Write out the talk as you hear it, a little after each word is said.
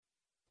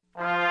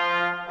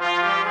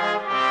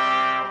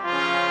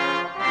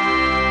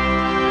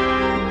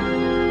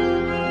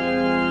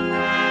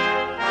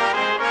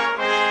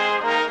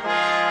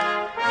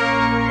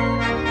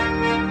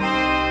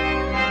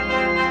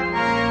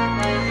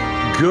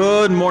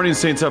Good morning,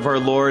 saints of our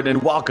Lord,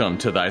 and welcome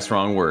to Thy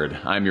Strong Word.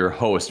 I'm your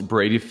host,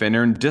 Brady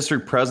Finnern,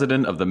 District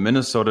President of the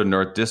Minnesota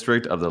North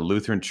District of the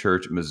Lutheran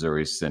Church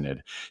Missouri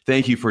Synod.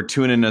 Thank you for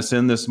tuning us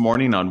in this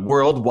morning on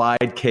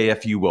Worldwide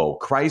KFUO,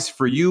 Christ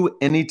for you,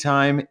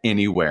 anytime,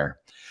 anywhere.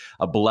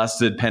 A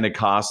blessed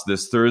Pentecost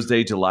this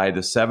Thursday, July the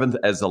 7th,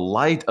 as the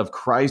light of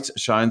Christ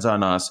shines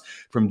on us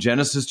from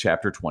Genesis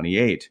chapter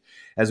 28.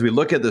 As we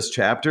look at this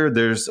chapter,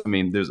 there's a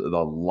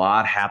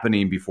lot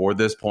happening before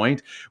this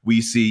point. We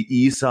see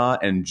Esau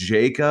and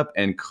Jacob,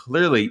 and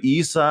clearly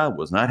Esau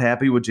was not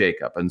happy with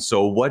Jacob. And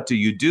so what do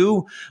you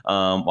do?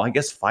 I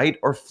guess fight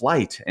or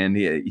flight. And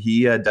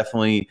he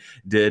definitely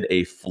did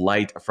a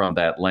flight from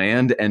that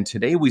land. And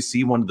today we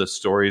see one of the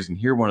stories and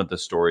hear one of the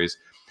stories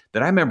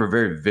that I remember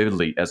very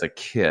vividly as a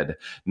kid,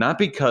 not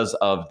because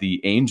of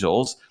the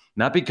angels,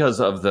 not because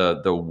of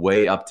the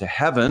way up to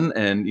heaven,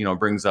 and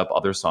brings up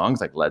other songs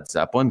like Led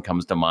Zeppelin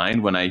comes to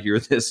mind when I hear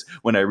this,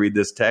 when I read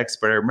this text.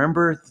 But I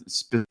remember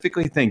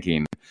specifically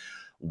thinking,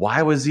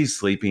 why was he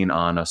sleeping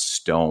on a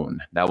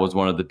stone? That was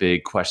one of the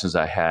big questions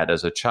I had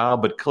as a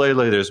child, but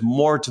clearly there's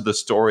more to the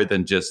story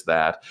than just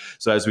that.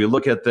 So as we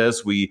look at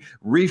this, we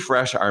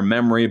refresh our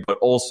memory, but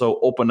also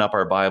open up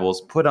our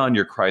Bibles, put on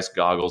your Christ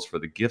goggles, for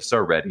the gifts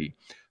are ready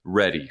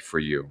for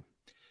you.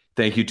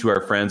 Thank you to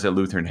our friends at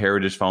Lutheran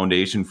Heritage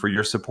Foundation for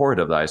your support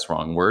of Thy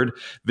Strong Word.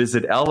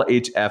 Visit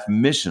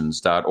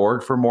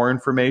lhfmissions.org for more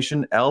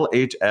information,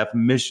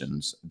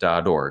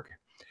 lhfmissions.org.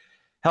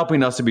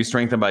 Helping us to be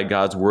strengthened by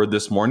God's Word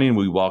this morning,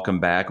 we welcome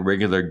back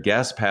regular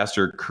guest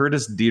Pastor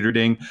Curtis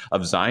Dieterding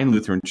of Zion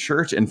Lutheran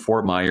Church in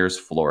Fort Myers,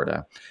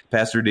 Florida.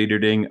 Pastor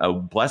Dieterding, a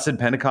blessed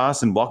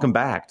Pentecost, and welcome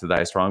back to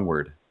Thy Strong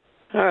Word.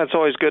 It's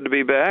always good to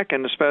be back,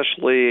 and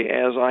especially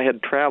as I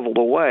had traveled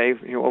away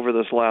over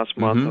this last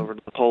month over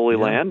to the Holy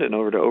Land and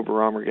over to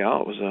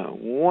Oberammergau. It was a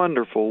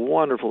wonderful,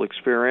 wonderful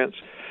experience.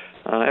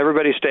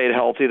 Everybody stayed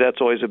healthy.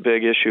 That's always a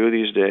big issue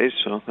these days,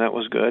 so that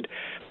was good.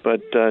 But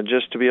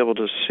just to be able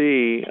to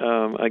see,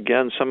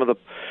 again, some of the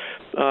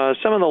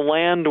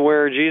land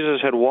where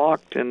Jesus had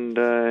walked and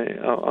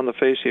on the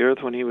face of the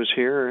earth when he was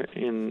here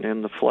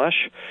in the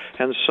flesh.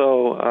 And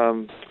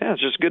so, it's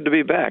just good to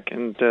be back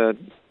and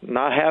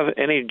not have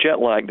any jet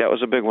lag. That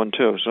was a big one,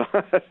 too. So.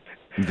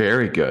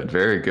 Very good,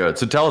 very good.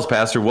 So tell us,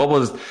 Pastor, what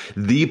was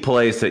the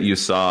place that you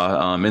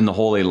saw in the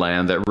Holy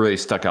Land that really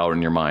stuck out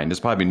in your mind? There's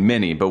probably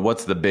many, but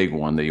what's the big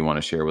one that you want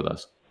to share with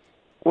us?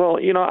 Well,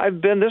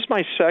 this is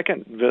my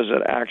second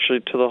visit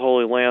actually to the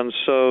Holy Land.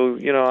 So,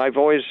 I've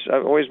always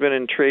been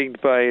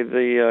intrigued by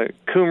the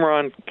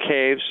Qumran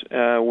caves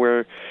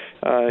where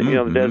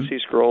the Dead Sea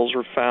Scrolls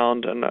were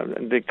found, and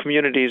the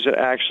communities that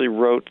actually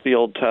wrote the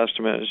Old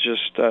Testament is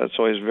just it's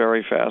always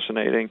very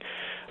fascinating.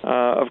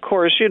 Of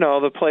course,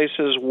 the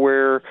places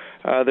where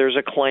there's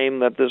a claim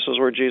that this is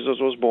where Jesus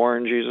was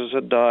born, Jesus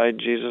had died,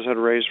 Jesus had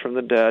raised from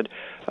the dead.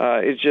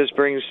 It just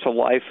brings to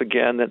life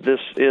again that this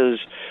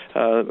is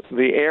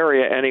the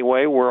area,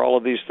 anyway, where all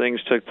of these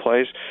things took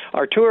place.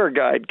 Our tour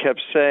guide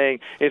kept saying,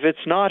 if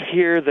it's not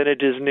here, then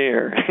it is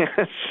near.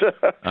 So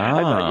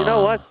I thought, you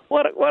know what?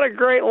 What a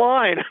great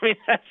line. I mean,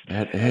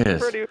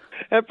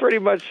 that pretty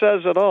much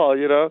says it all,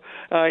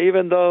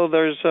 even though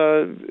there's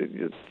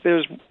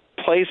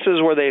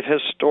places where they've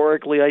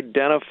historically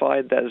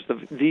identified that as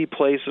the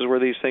places where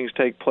these things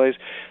take place,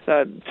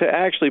 to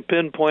actually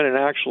pinpoint an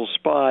actual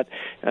spot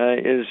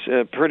is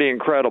pretty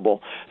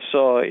incredible.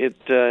 So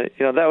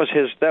that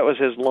was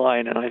his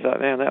line, and I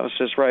thought, man, that was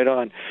just right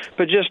on.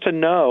 But just to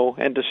know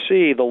and to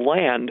see the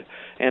land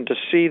and to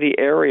see the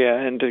area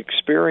and to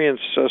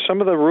experience some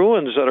of the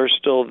ruins that are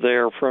still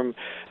there from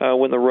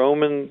when the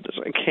Romans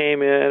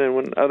came in and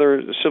when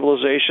other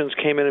civilizations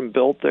came in and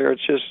built there,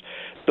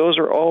 those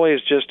are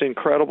always just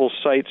incredible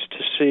sights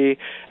to see,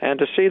 and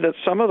to see that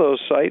some of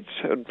those sites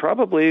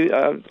probably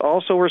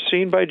also were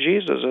seen by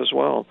Jesus as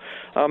well.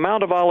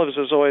 Mount of Olives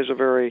is always a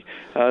very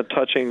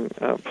touching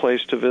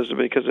place to visit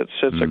because it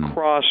sits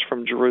across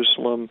from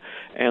Jerusalem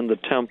and the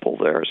temple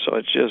there. So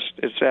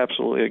it's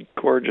absolutely a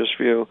gorgeous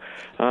view.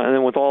 And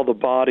then with all the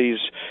bodies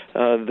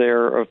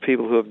there of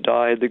people who have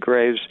died, the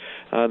graves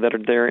that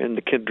are there in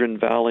the Kidron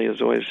Valley it's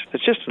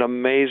just an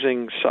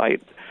amazing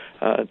sight.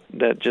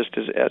 That just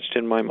is etched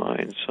in my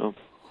mind. So,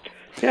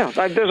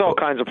 there's all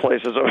kinds of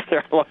places over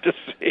there I love to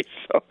see.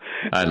 So,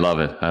 I love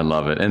it.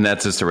 And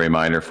that's just a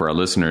reminder for our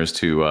listeners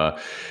to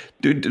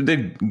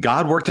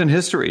God worked in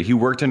history. He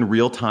worked in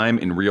real time,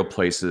 in real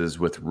places,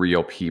 with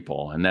real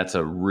people. And that's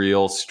a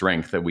real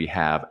strength that we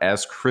have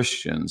as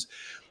Christians.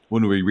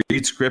 When we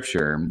read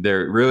Scripture,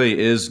 there really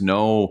is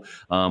no,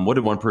 what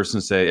did one person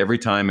say? Every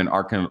time an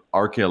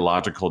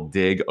archaeological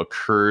dig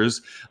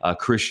occurs,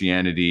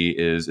 Christianity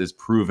is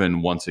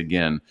proven once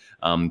again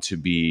to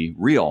be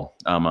real,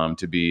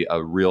 to be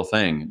a real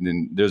thing.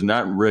 And there's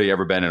not really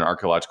ever been an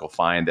archaeological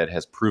find that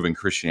has proven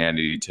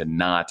Christianity to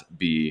not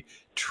be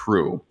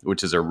true,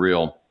 which is a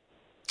real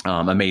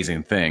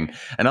amazing thing.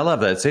 And I love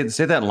that.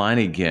 Say that line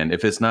again.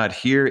 If it's not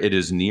here, it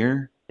is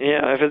near.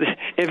 Yeah,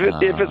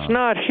 if it's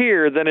not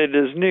here, then it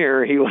is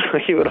near. He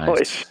would Nice.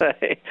 always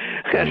say.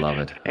 I love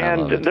it.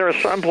 And there are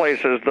some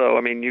places, though.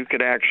 I mean, you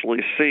could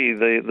actually see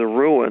the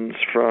ruins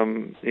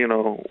from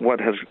what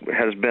has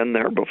been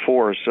there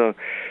before. So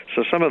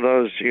some of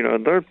those,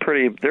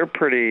 they're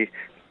pretty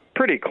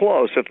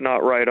close, if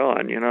not right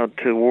on,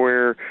 to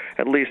where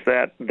at least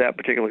that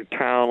particular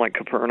town, like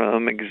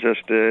Capernaum,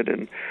 existed,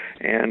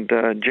 and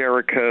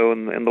Jericho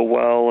and the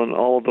well and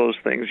all of those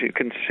things. You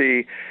can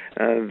see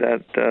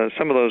that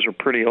some of those are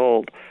pretty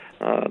old.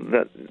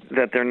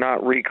 That they're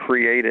not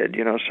recreated.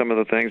 Some of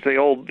the things, the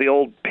old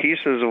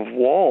pieces of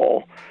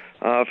wall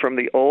from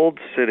the old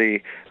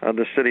city,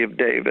 the city of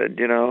David,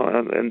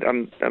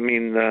 of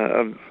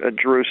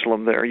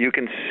Jerusalem. There, you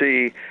can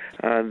see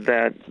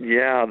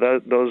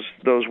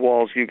those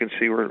walls you can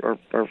see are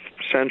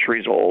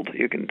centuries old.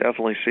 You can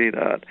definitely see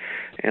that,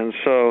 and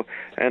so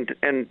and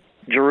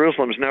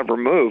Jerusalem's never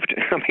moved.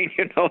 I mean,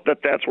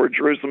 that's where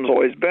Jerusalem's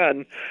always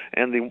been,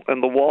 and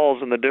the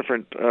walls and the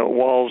different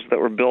walls that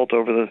were built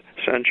over the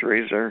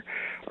centuries are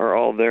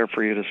all there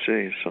for you to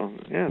see. So,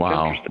 yeah.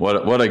 Wow,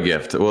 what a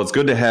gift. Well, it's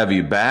good to have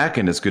you back,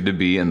 and it's good to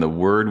be in the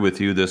Word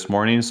with you this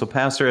morning. So,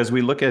 Pastor, as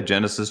we look at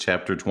Genesis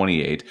chapter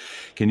 28,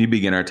 can you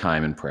begin our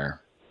time in prayer?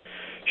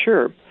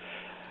 Sure.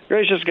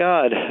 Gracious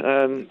God,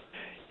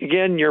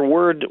 again, your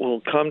Word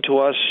will come to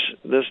us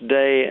this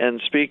day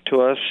and speak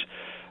to us.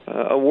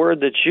 A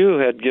word that you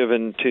had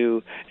given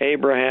to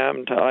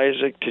Abraham, to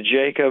Isaac, to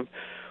Jacob.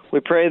 We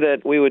pray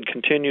that we would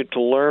continue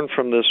to learn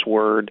from this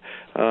word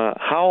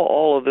how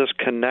all of this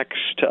connects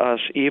to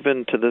us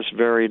even to this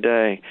very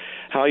day,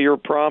 how your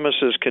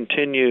promises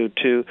continue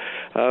to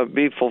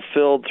be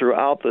fulfilled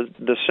throughout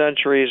the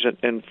centuries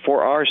and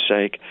for our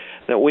sake,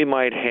 that we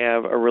might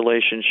have a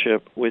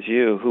relationship with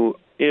you who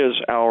is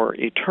our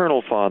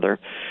eternal Father.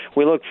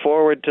 We look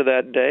forward to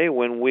that day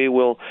when we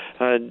will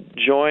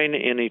join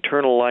in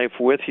eternal life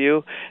with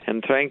you,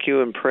 and thank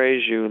you and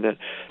praise you that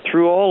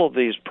through all of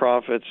these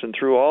prophets and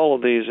through all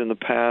of these in the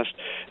past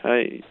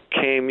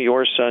came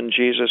your Son,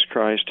 Jesus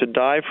Christ, to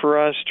die for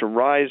us, to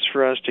rise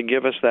for us, to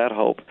give us that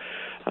hope.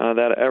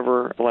 That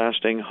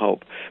everlasting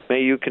hope.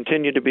 May you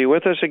continue to be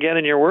with us again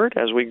in your word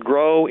as we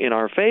grow in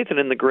our faith and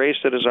in the grace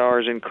that is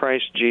ours in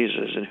Christ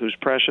Jesus, in whose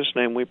precious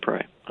name we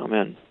pray.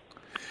 Amen.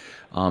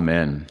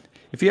 Amen.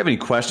 If you have any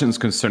questions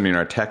concerning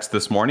our text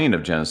this morning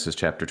of Genesis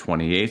chapter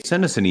 28,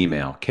 send us an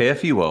email,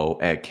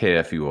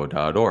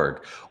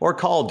 kfuo@kfuo.org, or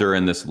call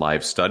during this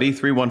live study,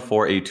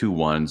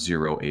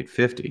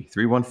 314-821-0850,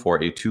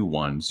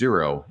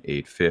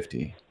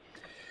 314-821-0850.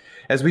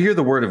 As we hear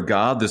the Word of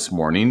God this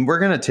morning, we're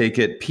going to take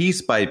it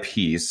piece by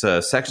piece,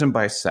 section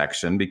by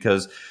section,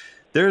 because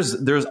there's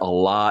a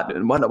lot,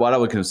 what I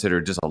would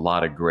consider just a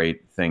lot of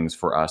great things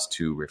for us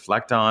to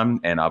reflect on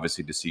and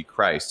obviously to see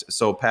Christ.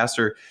 So,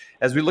 Pastor,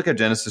 as we look at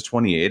Genesis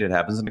 28, it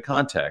happens in the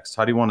context.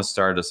 How do you want to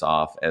start us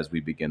off as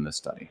we begin this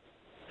study?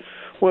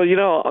 Well,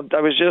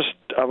 I was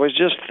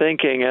just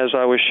thinking as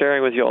I was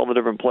sharing with you all the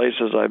different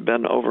places I've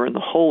been over in the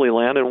Holy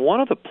Land, and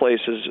one of the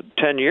places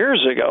 10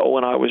 years ago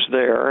when I was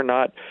there,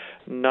 not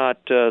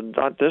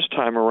this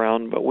time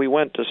around, but we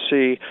went to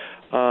see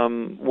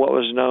what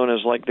was known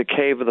as like the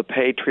Cave of the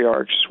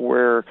Patriarchs,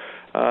 where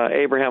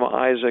Abraham,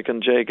 Isaac,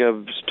 and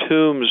Jacob's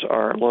tombs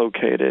are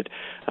located.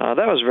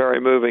 That was very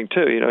moving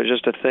too.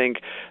 Just to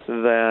think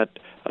that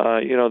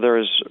there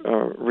is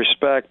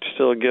respect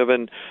still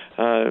given,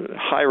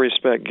 high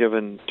respect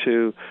given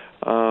to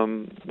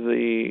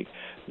the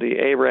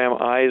Abraham,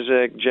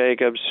 Isaac,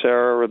 Jacob,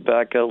 Sarah,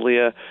 Rebecca,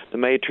 Leah, the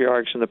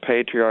matriarchs and the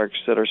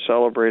patriarchs that are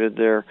celebrated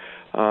there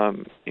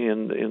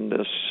in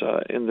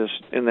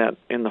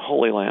the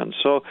Holy Land.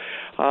 So,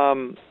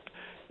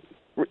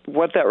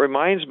 what that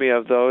reminds me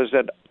of, though, is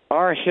that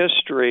our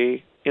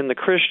history in the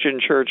Christian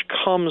church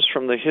comes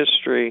from the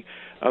history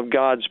of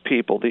God's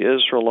people, the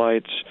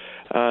Israelites,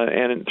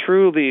 and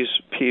through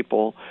these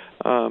people,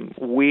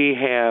 we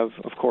have,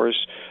 of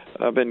course,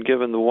 been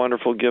given the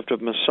wonderful gift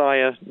of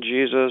Messiah,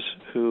 Jesus,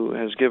 who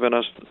has given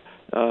us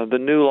the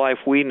new life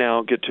we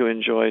now get to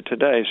enjoy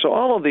today. So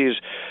all of these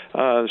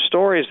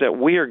stories that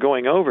we are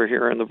going over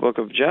here in the book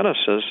of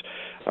Genesis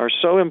are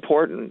so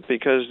important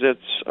because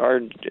it's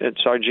our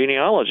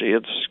genealogy.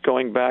 It's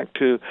going back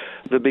to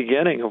the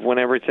beginning of when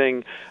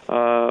everything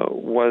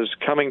was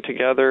coming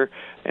together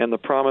and the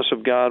promise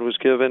of God was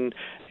given,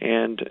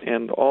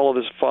 and all of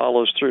this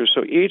follows through.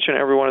 So each and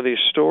every one of these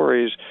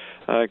stories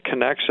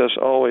connects us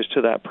always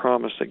to that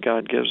promise that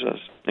God gives us,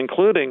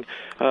 including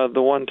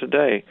the one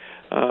today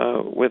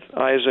with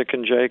Isaac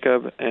and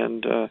Jacob,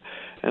 and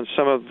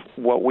some of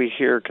what we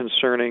hear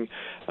concerning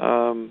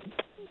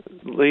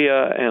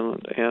Leah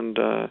and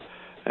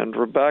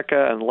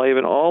Rebecca and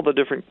Laban. All the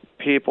different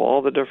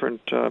people,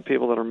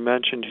 people that are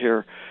mentioned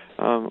here,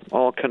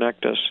 all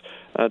connect us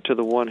to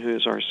the one who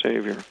is our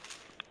Savior.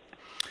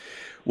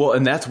 Well,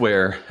 and that's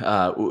where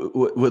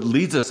what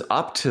leads us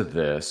up to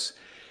this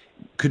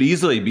could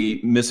easily be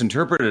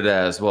misinterpreted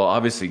as, well,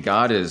 obviously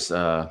God is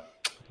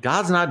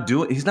God's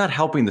he's not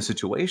helping the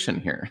situation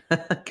here,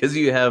 because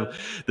you have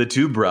the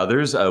two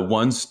brothers.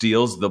 One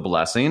steals the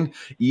blessing.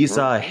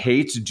 Esau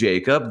hates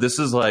Jacob. This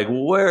is like,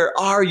 where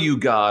are you,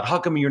 God? How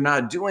come you're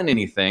not doing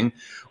anything?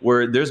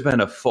 Where there's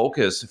been a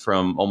focus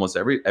from almost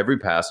every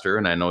pastor,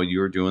 and I know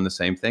you're doing the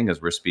same thing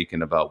as we're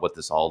speaking about what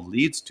this all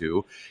leads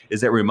to,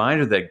 is that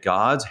reminder that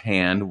God's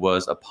hand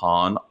was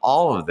upon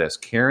all of this,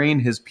 carrying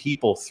his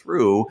people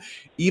through,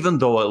 even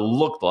though it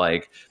looked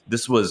like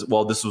this was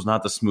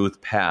not the smooth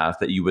path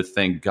that you would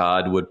think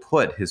God would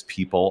put his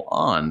people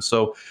on.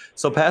 So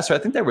Pastor, I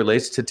think that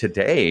relates to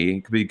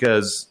today,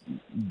 because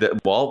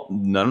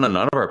none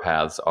of our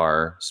paths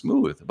are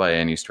smooth by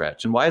any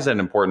stretch. And why is that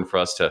important for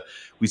us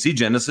we see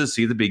Genesis,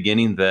 see the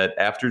beginning, that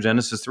after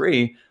Genesis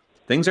 3,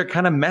 things are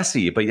kind of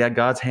messy, but yet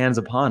God's hand's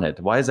upon it.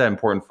 Why is that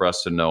important for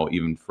us to know,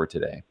 even for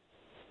today?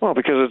 Well,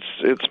 because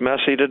it's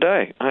messy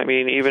today. I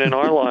mean, even in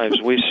our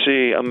lives, we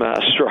see a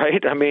mess,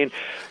 right? I mean,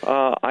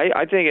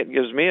 I think it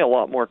gives me a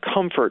lot more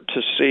comfort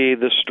to see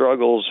the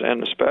struggles,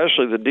 and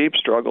especially the deep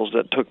struggles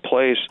that took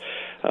place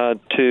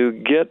to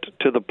get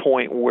to the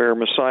point where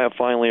Messiah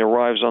finally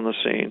arrives on the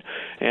scene,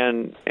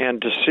 and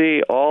to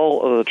see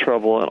all of the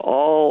trouble and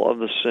all of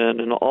the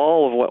sin and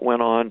all of what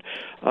went on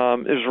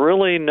is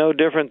really no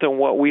different than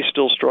what we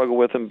still struggle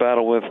with and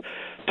battle with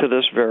to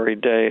this very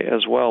day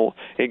as well.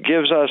 It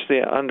gives us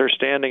the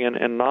understanding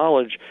and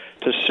knowledge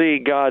to see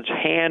God's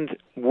hand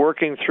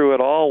working through it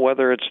all,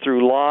 whether it's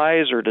through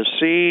lies or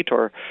deceit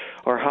or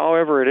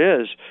however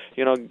it is.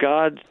 You know,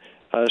 God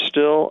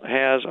still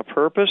has a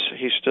purpose.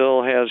 He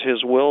still has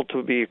his will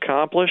to be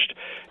accomplished,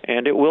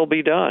 and it will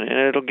be done, and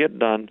it'll get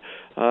done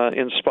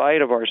in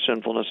spite of our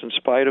sinfulness, in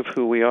spite of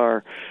who we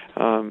are.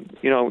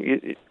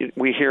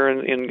 We hear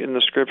in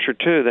the Scripture,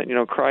 too,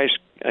 that, Christ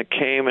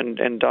came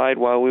and died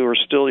while we were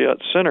still yet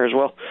sinners.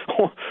 Well,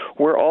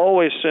 we're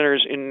always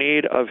sinners in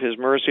need of his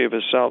mercy, of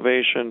his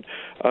salvation,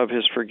 of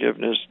his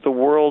forgiveness. The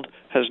world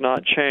has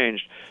not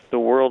changed. The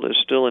world is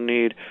still in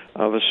need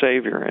of a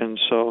Savior. And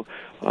so,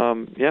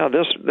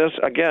 this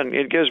again,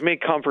 it gives me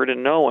comfort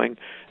in knowing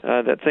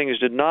that things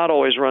did not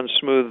always run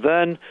smooth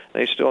then.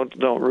 They still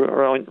don't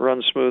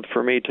run smooth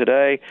for me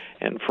today,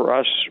 and for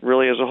us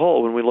really as a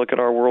whole when we look at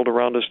our world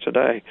around us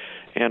today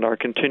and our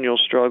continual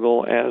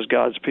struggle as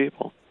God's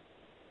people.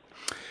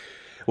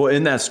 Well,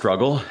 in that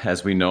struggle,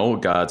 as we know,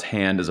 God's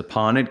hand is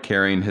upon it,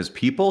 carrying his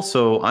people.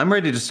 So I'm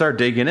ready to start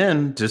digging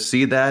in to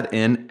see that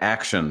in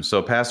action.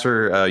 So,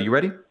 Pastor, you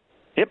ready?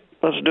 Yep,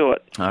 let's do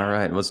it. All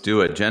right, let's do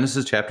it.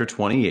 Genesis chapter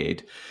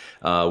 28.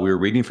 We're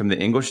reading from the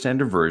English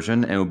Standard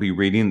Version, and we'll be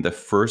reading the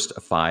first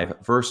 5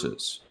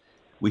 verses.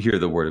 We hear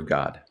the word of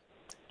God.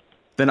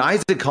 Then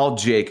Isaac called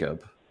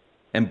Jacob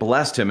and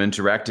blessed him and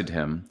directed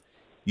him,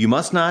 "You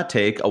must not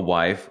take a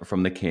wife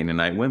from the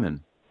Canaanite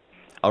women.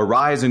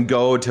 Arise and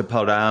go to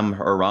Padan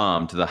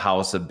Aram, to the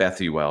house of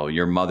Bethuel,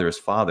 your mother's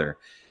father,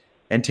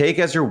 and take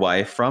as your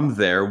wife from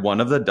there one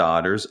of the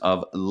daughters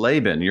of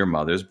Laban, your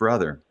mother's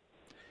brother.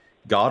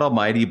 God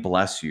Almighty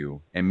bless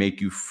you and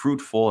make you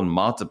fruitful and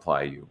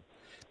multiply you,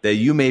 that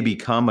you may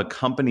become a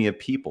company of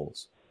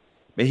peoples.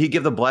 May he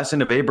give the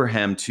blessing of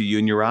Abraham to you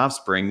and your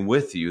offspring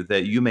with you,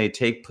 that you may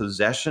take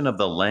possession of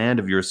the land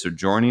of your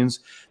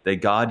sojournings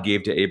that God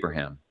gave to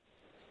Abraham."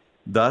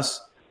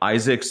 Thus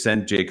Isaac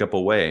sent Jacob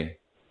away,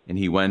 and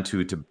he went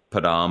to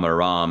Padan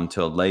Aram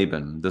to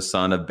Laban, the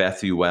son of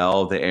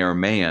Bethuel the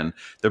Aramean,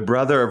 the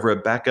brother of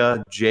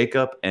Rebekah,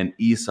 Jacob, and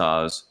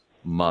Esau's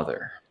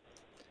mother.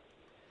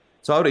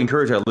 So I would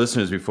encourage our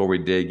listeners, before we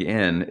dig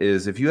in,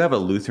 is if you have a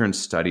Lutheran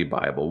Study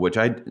Bible, which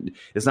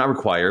it's not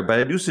required, but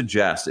I do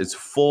suggest, it's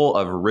full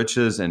of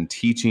riches and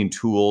teaching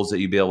tools that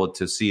you'll be able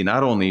to see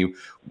not only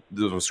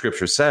what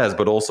Scripture says,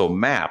 but also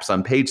maps.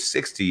 On page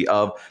 60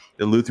 of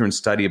the Lutheran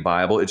Study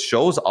Bible, it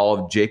shows all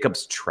of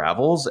Jacob's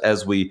travels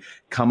as we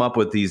come up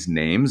with these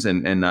names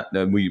and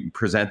we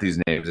present these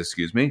names,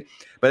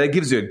 But it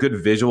gives you a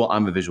good visual.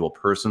 I'm a visual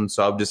person,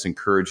 so I would just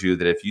encourage you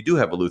that if you do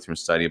have a Lutheran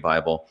Study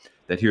Bible,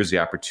 that here's the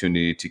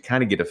opportunity to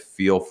kind of get a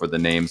feel for the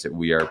names that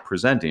we are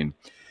presenting.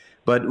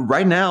 But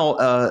right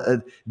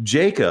now,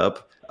 Jacob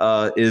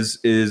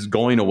is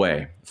going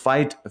away.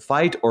 Fight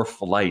or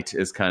flight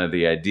is kind of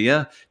the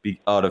idea,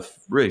 out of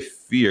really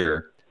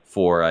fear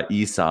for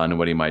Esau and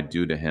what he might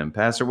do to him.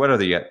 Pastor, what are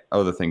the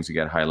other things you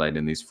got highlighted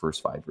in these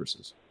first 5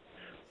 verses?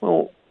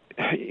 Well,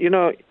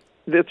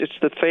 it's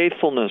the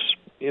faithfulness,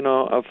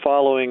 of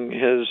following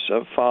his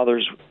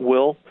father's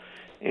will.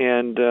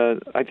 And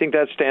I think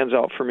that stands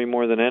out for me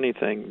more than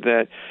anything,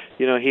 that,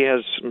 he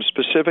has some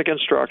specific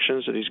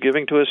instructions that he's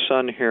giving to his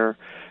son here.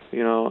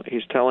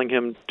 He's telling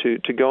him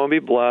to go and be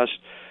blessed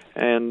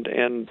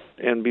and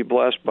be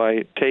blessed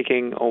by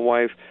taking a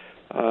wife,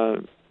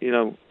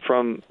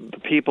 from the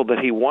people that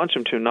he wants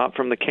him to, not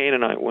from the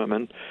Canaanite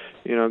women.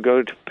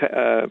 Go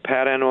to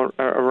Padan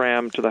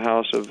Aram, to the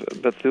house of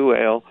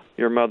Bethuel,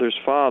 your mother's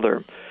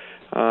father.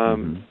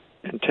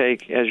 And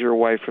take as your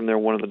wife from there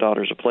one of the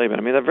daughters of Laban.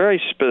 I mean, a very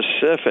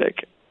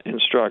specific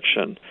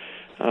instruction.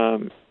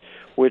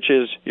 which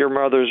is your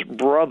mother's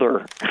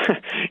brother.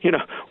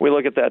 We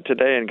look at that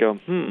today and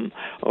go,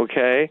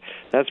 okay,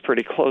 that's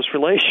pretty close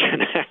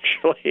relation,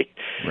 actually.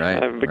 Right.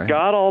 But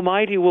God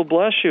Almighty will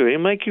bless you. He'll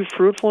make you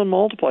fruitful and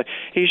multiply.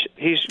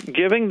 He's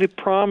giving the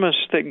promise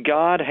that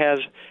God has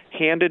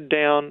handed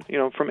down,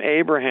 from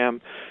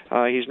Abraham.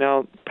 He's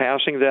now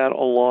passing that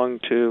along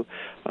to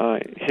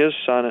his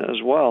son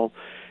as well,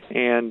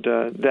 and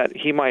that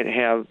he might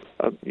have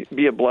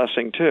be a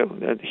blessing too.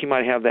 That he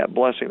might have that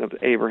blessing of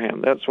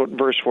Abraham. That's what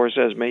verse 4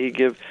 says. May he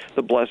give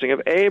the blessing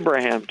of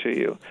Abraham to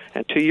you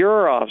and to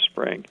your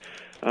offspring.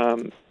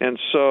 And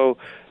so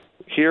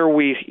here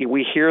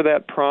we hear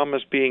that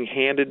promise being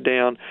handed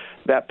down,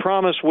 that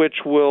promise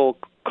which will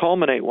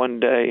culminate one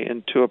day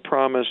into a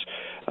promise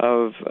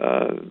of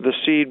the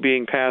seed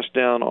being passed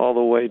down all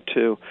the way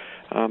to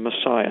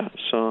Messiah.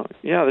 So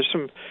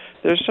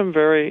there's some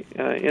very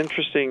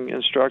interesting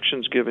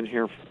instructions given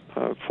here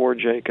for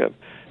Jacob,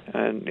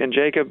 and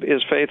Jacob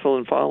is faithful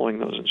in following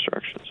those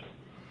instructions.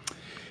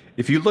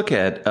 If you look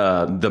at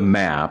the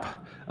map,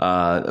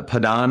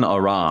 Padan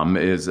Aram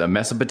is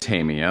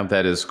Mesopotamia.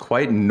 That is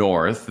quite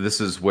north.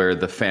 This is where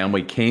the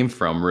family came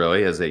from,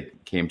 really, as they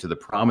came to the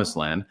Promised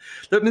Land.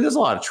 There's a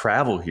lot of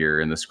travel here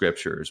in the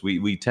Scriptures.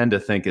 We tend to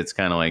think it's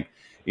kind of like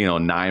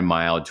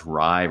 9-mile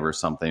drive or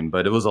something,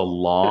 but it was a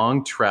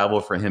long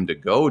travel for him to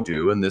go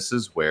do, and this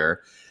is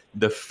where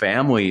the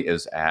family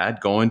is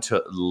at, going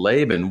to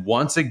Laban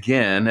once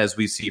again, as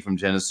we see from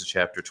Genesis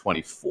chapter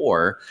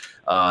 24,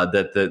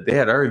 that they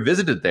had already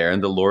visited there,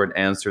 and the Lord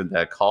answered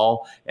that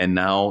call, and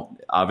now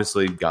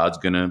obviously God's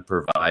going to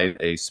provide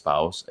a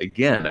spouse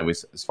again,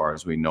 as far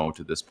as we know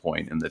to this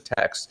point in the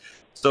text.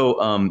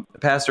 So,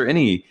 Pastor,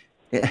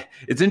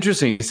 it's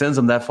interesting. He sends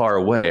them that far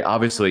away.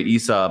 Obviously,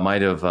 Esau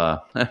might have,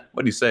 what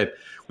do you say?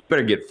 We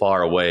better get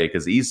far away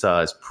because Esau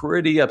is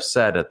pretty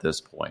upset at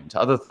this point.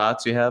 Other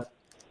thoughts you have?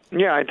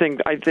 Yeah, I think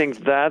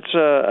that's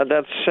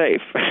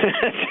safe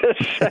to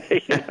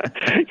say.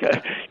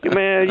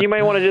 You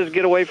may want to just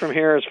get away from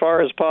here as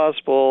far as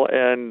possible,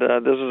 and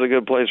this is a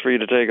good place for you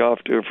to take off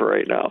to for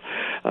right now.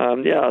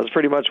 It's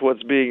pretty much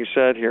what's being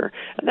said here,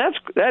 and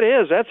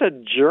that's a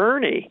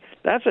journey.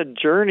 That's a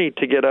journey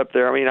to get up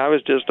there. I mean, I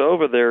was just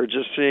over there,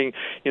 just seeing,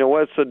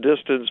 what's the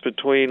distance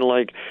between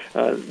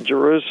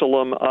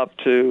Jerusalem up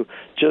to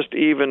just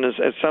even as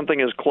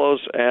something as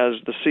close as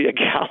the Sea of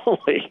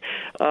Galilee.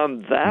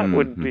 That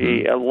would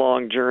be a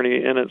long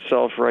journey in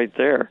itself right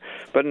there.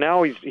 But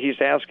now he's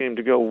asking him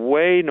to go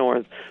way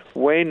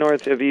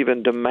north of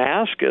even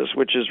Damascus,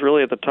 which is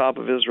really at the top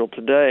of Israel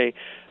today.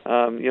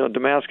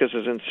 Damascus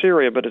is in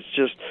Syria, but it's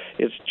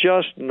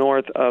just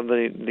north of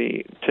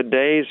the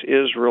today's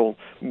Israel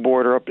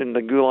border up in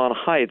the Golan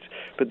Heights.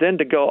 But then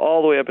to go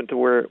all the way up into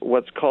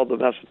what's called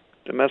the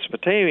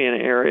Mesopotamian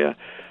area,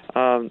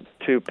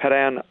 to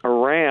Padan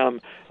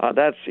Aram,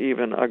 that's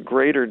even a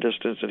greater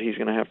distance that he's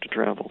going to have to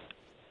travel.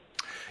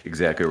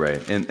 Exactly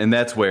right. And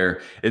that's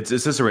where it's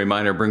just a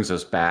reminder, brings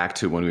us back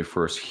to when we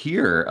first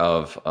hear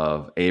of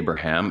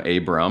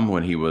Abram,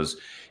 when he was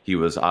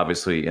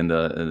obviously in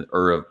the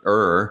Ur of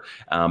Ur,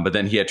 but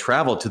then he had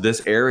traveled to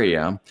this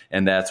area,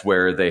 and that's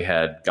where they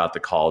had got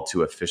the call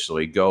to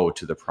officially go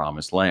to the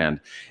Promised Land.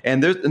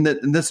 And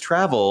this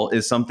travel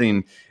is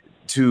something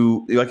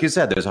to, like you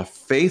said, there's a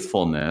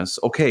faithfulness.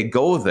 Okay,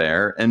 go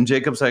there. And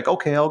Jacob's like,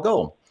 okay, I'll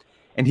go.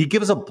 And he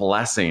gives a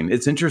blessing.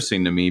 It's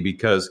interesting to me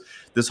because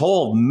this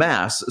whole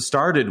mess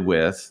started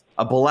with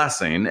a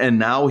blessing, and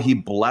now he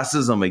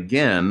blesses them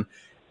again,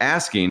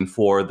 asking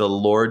for the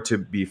Lord to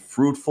be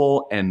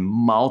fruitful and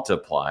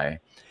multiply.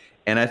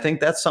 And I think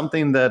that's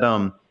something that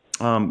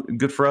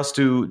good for us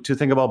to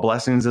think about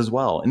blessings as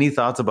well. Any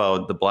thoughts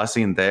about the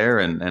blessing there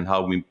and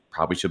how we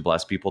probably should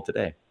bless people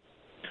today?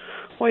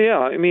 Well, yeah,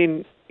 I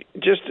mean,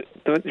 just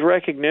the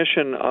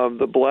recognition of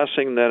the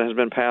blessing that has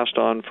been passed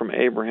on from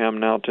Abraham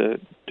now to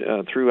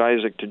through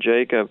Isaac to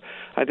Jacob,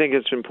 I think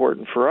it's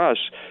important for us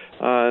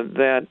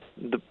that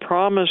the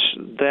promise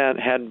that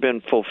had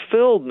been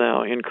fulfilled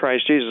now in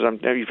Christ Jesus,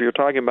 if you're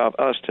talking about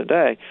us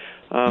today,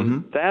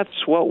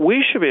 that's what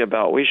we should be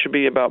about. We should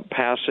be about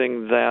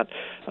passing that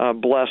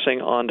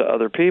blessing on to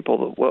other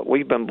people, what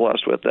we've been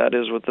blessed with, that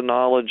is with the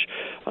knowledge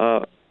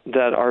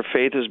that our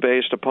faith is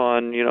based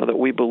upon, that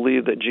we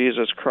believe that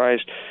Jesus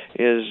Christ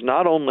is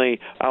not only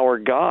our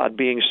God,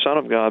 being Son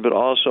of God, but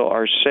also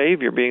our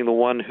Savior, being the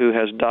one who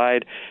has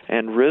died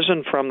and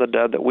risen from the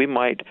dead, that we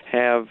might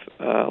have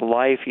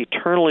life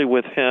eternally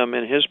with Him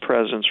in His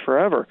presence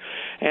forever.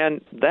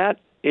 And that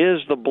is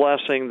the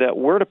blessing that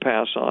we're to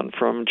pass on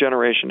from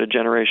generation to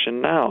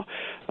generation now.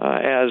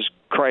 As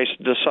Christ's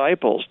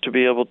disciples, to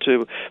be able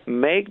to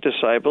make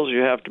disciples,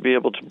 you have to be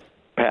able to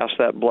pass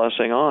that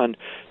blessing on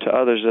to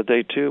others that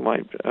they too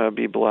might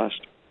be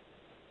blessed.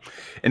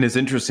 And it's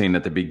interesting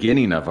at the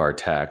beginning of our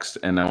text,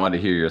 and I want to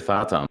hear your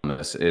thoughts on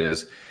this,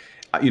 is,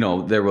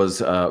 there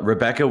was,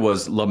 Rebecca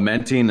was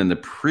lamenting in the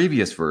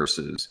previous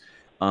verses,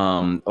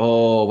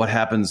 what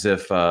happens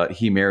if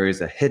he marries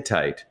a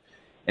Hittite?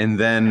 And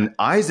then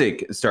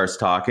Isaac starts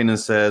talking and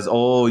says,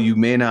 you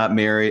may not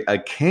marry a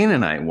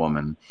Canaanite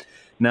woman.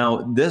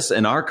 Now, this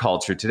in our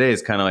culture today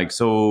is kind of like,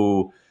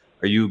 so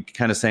are you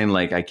kind of saying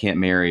like, I can't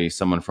marry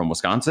someone from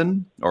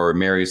Wisconsin or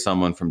marry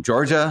someone from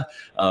Georgia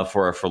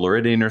for a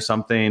Floridian or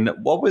something?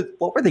 What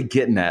were they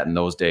getting at in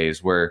those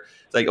days where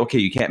it's like, okay,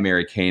 you can't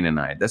marry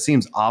Canaanite? That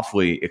seems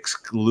awfully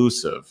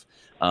exclusive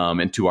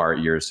into our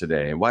ears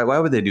today. Why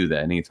would they do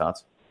that? Any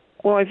thoughts?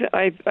 Well,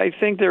 I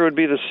think there would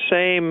be the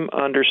same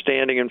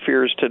understanding and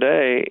fears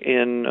today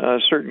in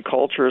certain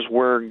cultures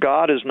where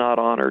God is not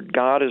honored,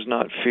 God is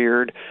not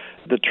feared,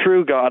 the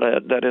true God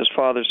that is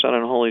Father, Son,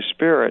 and Holy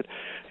Spirit.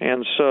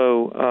 And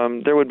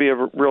so there would be a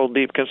real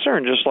deep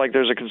concern, just like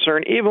there's a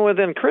concern even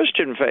within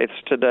Christian faiths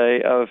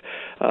today of,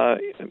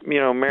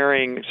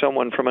 marrying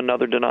someone from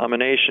another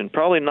denomination.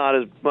 Probably not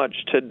as much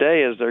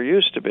today as there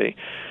used to be.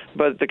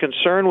 But the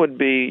concern would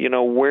be,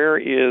 where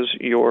is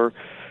your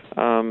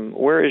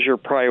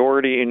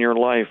priority in your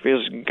life?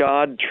 Is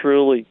God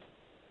truly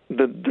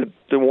the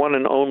one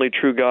and only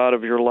true God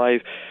of your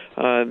life?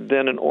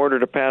 Then in order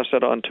to pass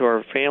that on to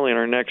our family and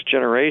our next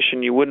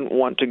generation, you wouldn't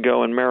want to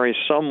go and marry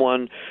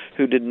someone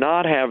who did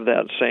not have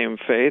that same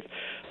faith.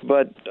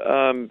 But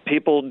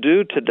people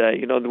do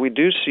today. We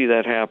do see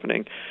that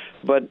happening.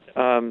 But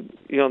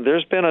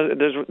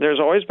there's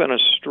always been a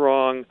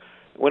strong,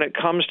 when it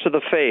comes to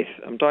the faith,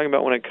 I'm talking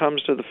about when it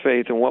comes to the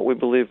faith and what we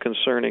believe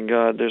concerning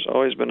God, there's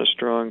always been a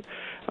strong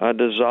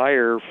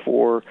desire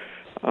for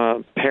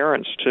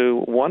parents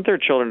to want their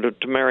children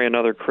to marry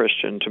another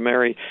Christian, to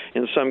marry,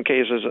 in some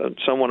cases,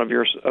 someone of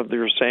your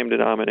same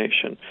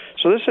denomination.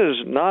 So this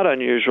is not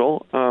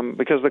unusual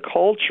because the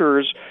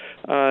cultures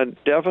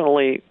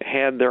definitely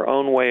had their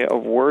own way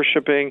of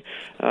worshiping,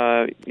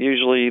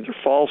 usually either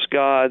false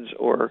gods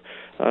or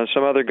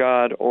some other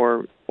god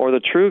or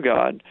the true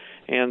God.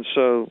 And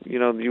so,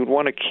 you would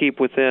want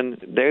to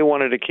they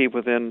wanted to keep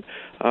within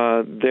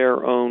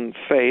their own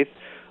faith.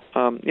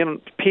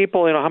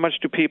 People, how much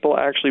do people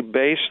actually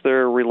base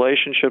their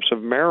relationships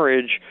of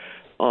marriage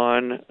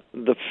on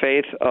the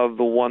faith of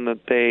the one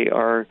that they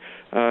are,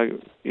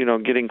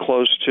 getting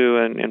close to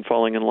and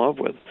falling in love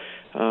with?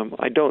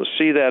 I don't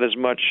see that as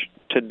much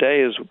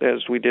today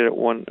as we did at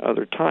one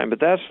other time, but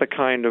that's the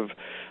kind of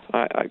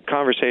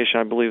conversation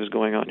I believe is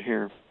going on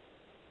here.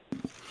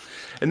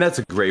 And that's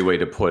a great way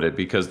to put it,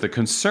 because the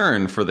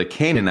concern for the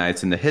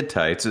Canaanites and the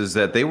Hittites is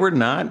that they were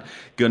not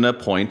going to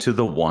point to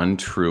the one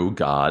true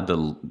God,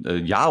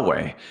 the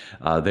Yahweh.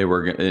 They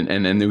were,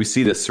 and we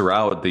see this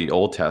throughout the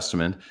Old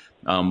Testament,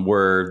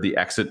 where the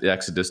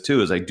Exodus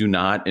 2 is like, do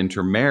not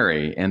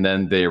intermarry. And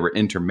then they were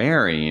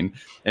intermarrying,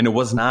 and it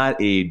was not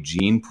a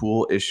gene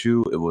pool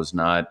issue. It was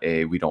not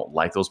we don't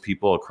like those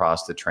people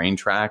across the train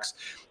tracks.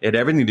 It had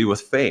everything to do with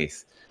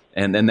faith.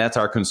 And that's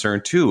our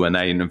concern too. And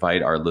I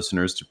invite our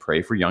listeners to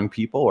pray for young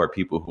people or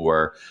people who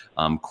are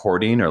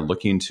courting or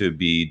looking to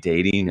be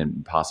dating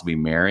and possibly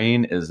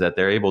marrying, is that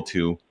they're able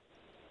to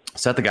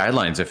set the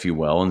guidelines, if you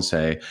will, and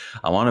say,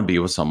 I want to be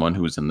with someone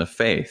who's in the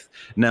faith.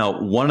 Now,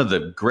 one of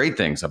the great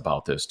things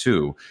about this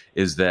too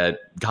is that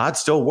God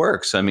still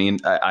works. I mean,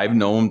 I've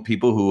known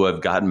people who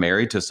have gotten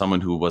married to someone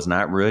who was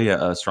not really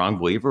a strong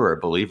believer or a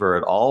believer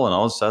at all. And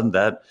all of a sudden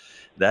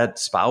that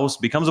spouse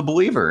becomes a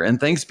believer, and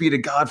thanks be to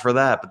God for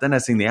that. But then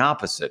I've seen the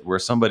opposite, where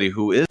somebody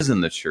who is in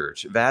the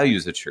church,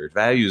 values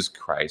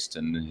Christ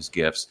and his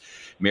gifts,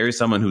 marries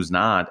someone who's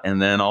not,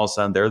 and then all of a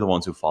sudden they're the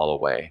ones who fall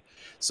away.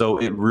 So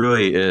it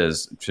really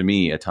is, to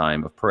me, a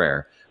time of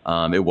prayer.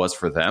 It was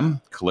for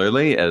them,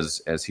 clearly, as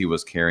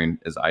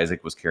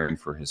Isaac was caring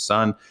for his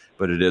son,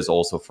 but it is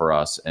also for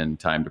us, and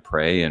time to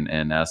pray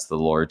and ask the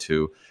Lord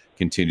to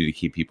continue to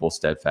keep people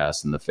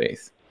steadfast in the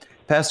faith.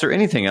 Pastor,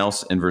 anything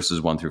else in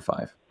verses 1 through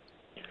 5?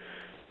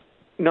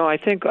 No, I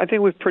think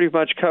we've pretty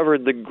much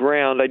covered the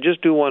ground. I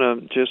just do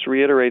want to just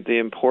reiterate the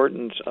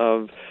importance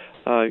of,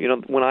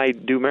 when I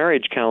do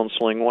marriage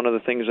counseling, one of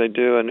the things I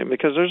do, and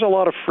because there's a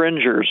lot of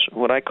fringers,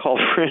 what I call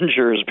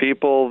fringers,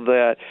 people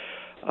that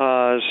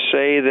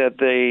say that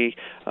they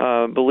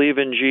believe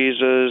in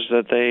Jesus,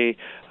 that they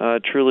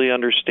truly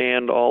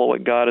understand all of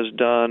what God has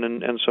done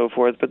and so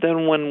forth. But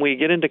then when we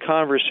get into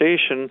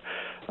conversation,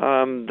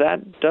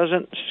 that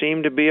doesn't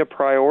seem to be a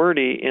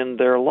priority in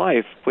their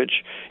life, which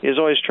is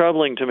always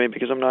troubling to me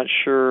because I'm not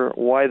sure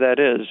why that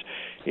is.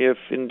 If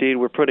indeed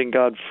we're putting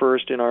God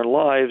first in our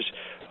lives,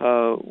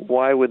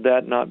 why would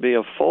that not be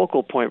a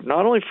focal point,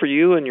 not only for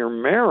you and your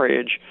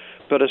marriage,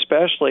 but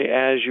especially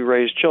as you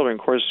raise children?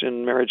 Of course,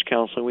 in marriage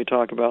counseling, we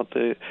talk about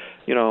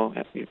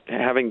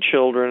having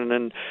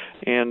children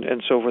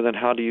and so forth, and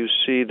how do you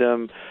see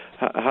them,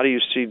 how do you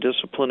see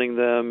disciplining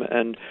them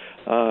and,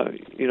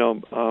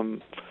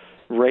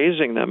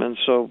 raising them. And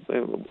so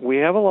we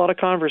have a lot of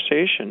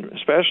conversation,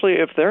 especially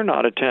if they're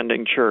not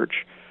attending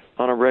church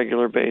on a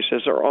regular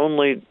basis, or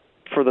only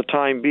for the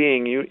time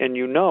being,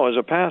 as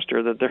a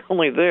pastor that they're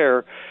only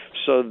there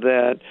so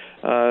that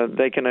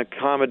they can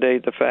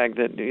accommodate the fact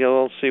that,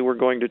 see, we're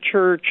going to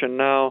church, and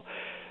now,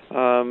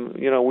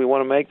 we want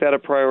to make that a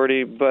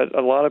priority, but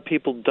a lot of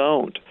people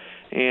don't.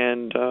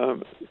 And so,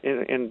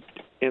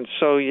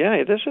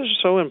 this is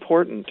so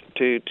important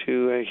to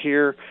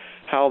hear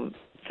how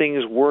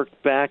things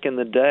worked back in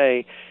the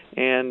day,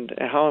 and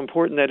how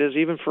important that is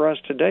even for us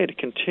today to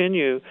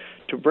continue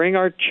to bring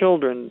our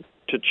children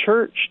to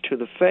church, to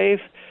the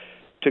faith,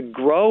 to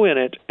grow in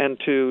it, and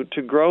to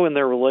grow in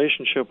their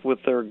relationship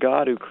with their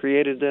God who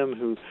created them,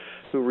 who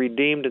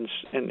redeemed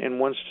and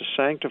wants to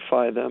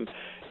sanctify them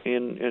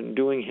in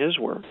doing His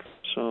work.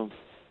 So,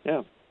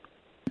 yeah.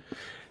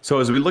 So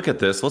as we look at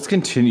this, let's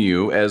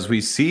continue as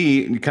we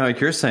see, kind of like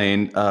you're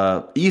saying,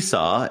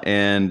 Esau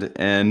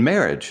and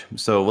marriage.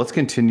 So let's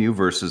continue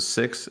verses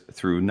 6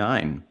 through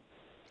 9.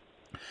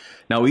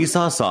 Now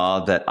Esau saw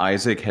that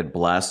Isaac had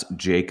blessed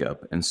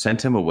Jacob and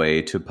sent him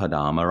away to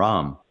Paddan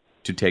Aram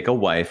to take a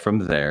wife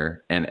from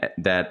there, and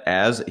that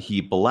as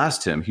he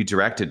blessed him, he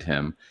directed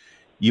him,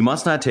 "You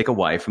must not take a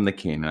wife from the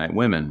Canaanite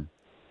women,"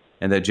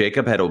 and that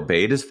Jacob had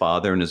obeyed his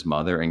father and his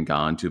mother and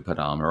gone to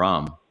Paddan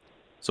Aram.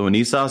 So when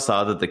Esau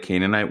saw that the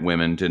Canaanite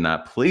women did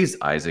not please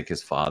Isaac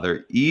his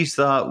father,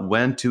 Esau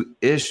went to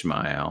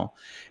Ishmael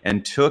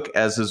and took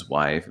as his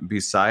wife,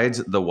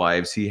 besides the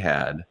wives he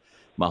had,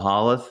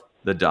 Mahalath,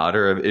 the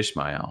daughter of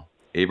Ishmael,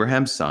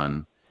 Abraham's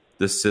son,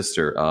 the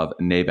sister of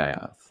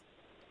Nebaioth.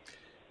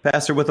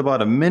 Pastor, with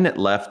about a minute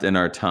left in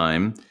our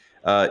time,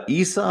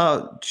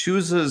 Esau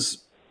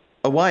chooses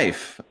a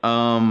wife.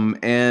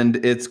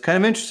 And it's kind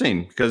of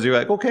interesting because you're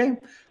like, okay,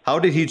 how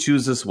did he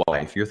choose this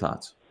wife? Your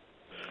thoughts?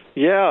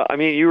 Yeah, I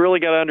mean, you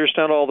really got to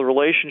understand all the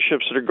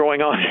relationships that are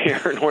going on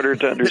here in order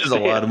to understand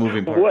There's a lot of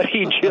moving parts. What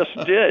he just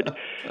did.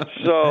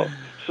 So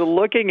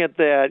looking at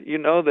that, you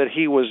know that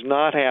he was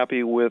not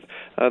happy with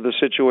the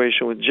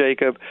situation with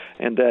Jacob,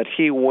 and that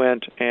he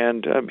went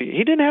and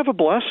he didn't have a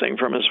blessing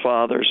from his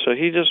father, so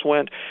he just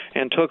went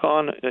and took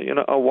on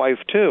a wife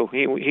too.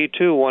 He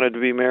too wanted to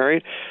be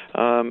married,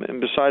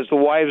 and besides the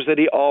wives that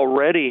he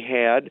already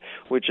had,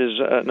 which is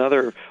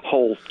another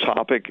whole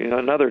topic,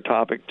 another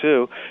topic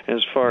too,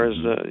 as far as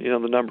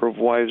the number of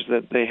wives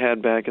that they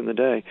had back in the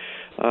day.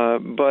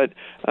 But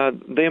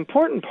the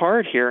important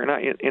part here, and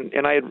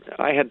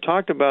I had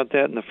talked about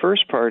that in the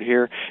first part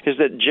here, is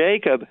that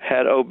Jacob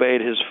had obeyed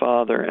his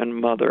father and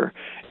mother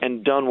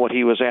and done what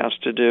he was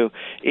asked to do.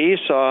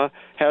 Esau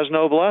has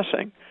no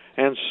blessing,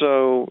 and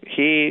so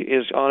he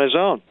is on his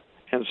own.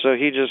 And so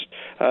he just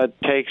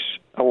takes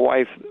a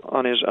wife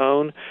on his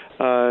own,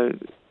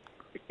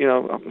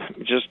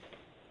 just...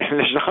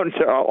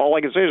 all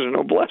I can say is there's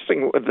no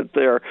blessing with it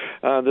there.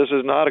 This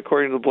is not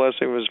according to the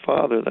blessing of his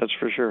father, that's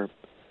for sure.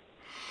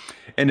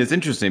 And it's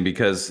interesting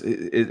because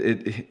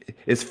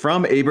it's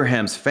from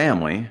Abraham's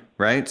family,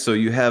 right? So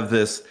you have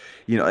this,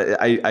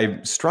 I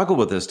struggle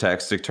with this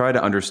text to try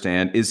to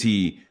understand, is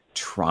he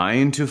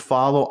trying to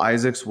follow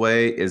Isaac's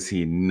way? Is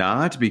he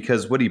not?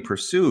 Because what he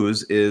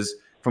pursues is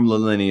from the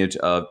lineage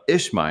of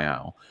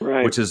Ishmael,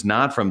 right, which is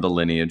not from the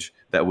lineage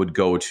that would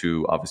go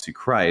to, obviously,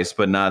 Christ,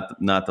 but not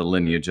the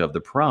lineage of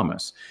the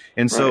promise.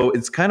 And so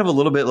It's kind of a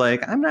little bit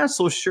like, I'm not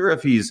so sure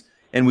if he's,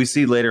 and we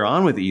see later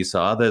on with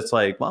Esau that it's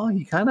like, well,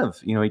 he kind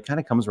of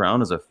comes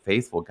around as a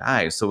faithful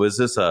guy. So is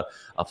this a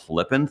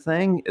flippant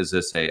thing? Is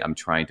this I'm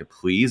trying to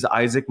please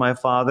Isaac, my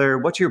father?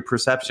 What's your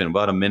perception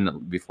about a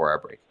minute before our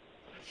break?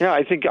 Yeah,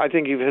 I think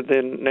you've hit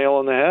the nail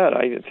on the head.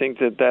 I think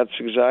that's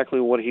exactly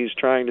what he's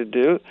trying to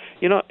do.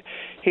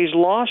 He's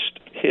lost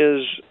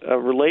his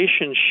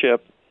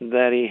relationship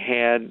that he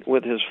had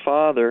with his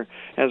father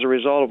as a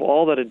result of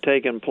all that had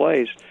taken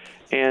place.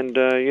 And,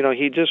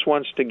 he just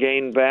wants to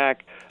gain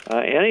back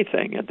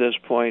anything at this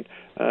point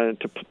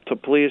to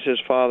please his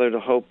father,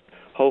 to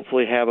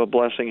hopefully have a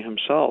blessing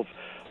himself.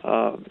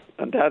 And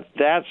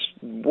that's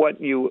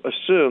what you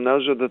assume.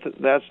 Those are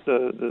that's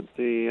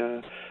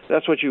the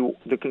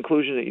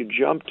conclusion that you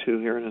jump to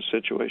here in a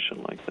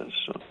situation like this.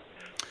 So.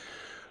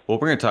 Well,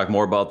 we're going to talk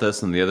more about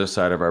this on the other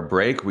side of our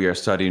break. We are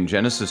studying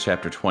Genesis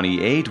chapter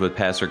 28 with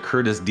Pastor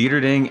Curtis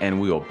Dieterding, and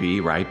we will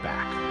be right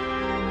back.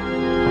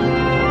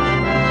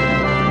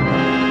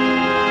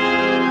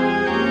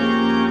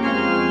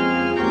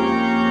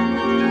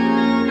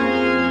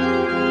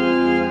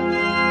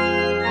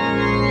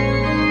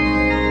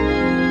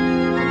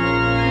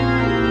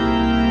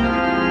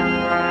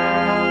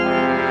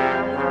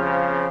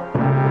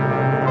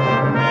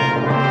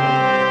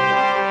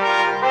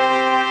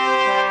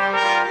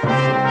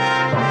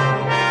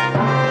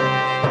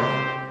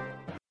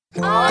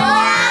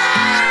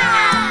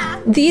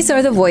 These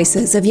are the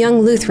voices of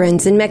young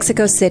Lutherans in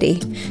Mexico City,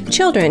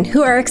 children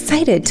who are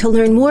excited to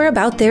learn more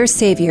about their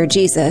Savior,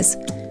 Jesus.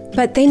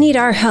 But they need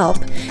our help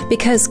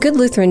because good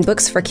Lutheran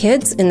books for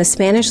kids in the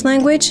Spanish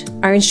language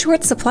are in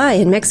short supply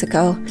in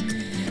Mexico.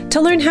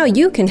 To learn how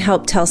you can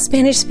help tell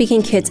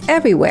Spanish-speaking kids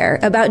everywhere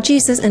about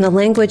Jesus in a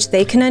language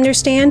they can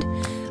understand,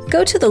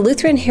 go to the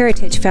Lutheran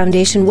Heritage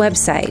Foundation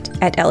website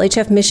at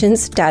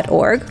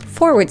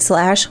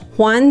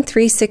lhfmissions.org/Juan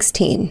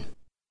 316.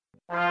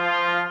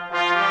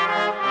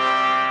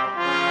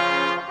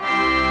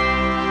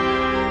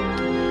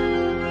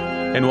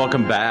 And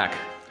welcome back.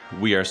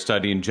 We are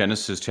studying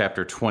Genesis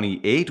chapter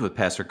 28 with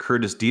Pastor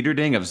Curtis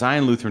Dieterding of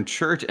Zion Lutheran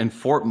Church in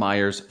Fort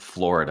Myers,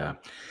 Florida.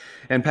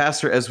 And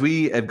Pastor, as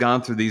we have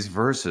gone through these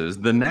verses,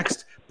 the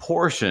next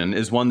portion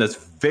is one that's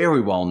very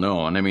well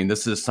known. I mean,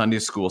 this is Sunday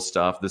school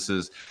stuff. This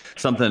is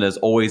something that's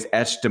always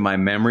etched in my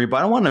memory,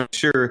 but I want to make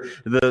sure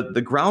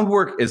the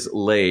groundwork is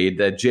laid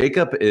that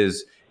Jacob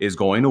is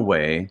going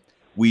away.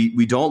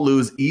 We don't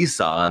lose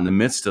Esau in the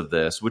midst of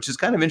this, which is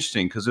kind of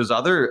interesting because there's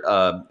other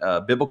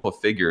biblical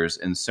figures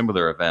in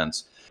similar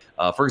events.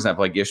 For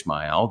example, like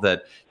Ishmael,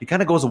 that he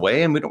kind of goes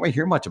away and we don't really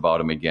hear much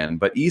about him again.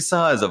 But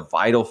Esau is a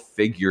vital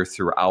figure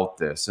throughout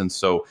this. And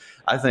so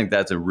I think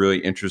that's a really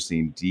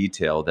interesting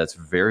detail that's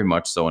very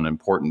much so an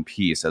important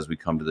piece as we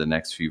come to the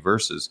next few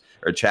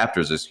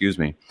chapters, excuse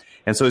me.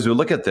 And so as we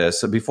look at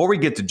this, before we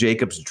get to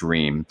Jacob's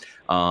dream,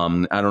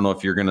 I don't know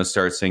if you're going to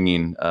start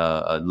singing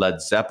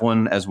Led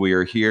Zeppelin as we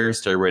are here,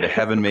 Stairway to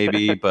Heaven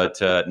maybe, but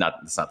it's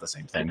not the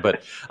same thing.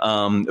 But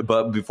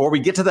before we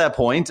get to that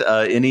point,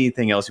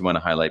 anything else you want to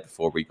highlight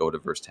before we go to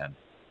verse 10?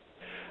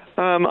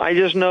 I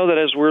just know that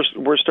as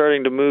we're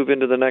starting to move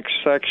into the next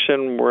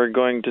section, we're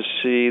going to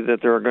see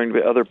that there are going to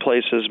be other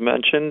places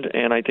mentioned,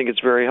 and I think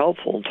it's very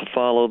helpful to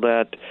follow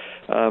that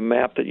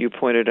map that you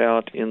pointed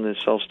out in the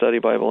Self-Study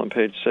Bible on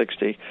page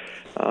 60.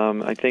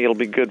 I think it'll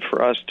be good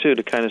for us too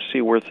to kind of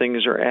see where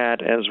things are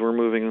at as we're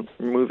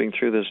moving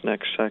through this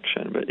next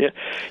section. But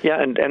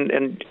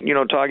and you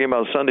know, talking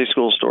about Sunday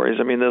school stories,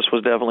 I mean, this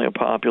was definitely a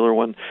popular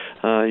one.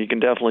 You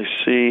can definitely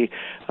see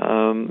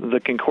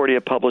the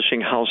Concordia Publishing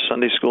House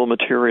Sunday school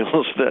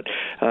materials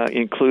that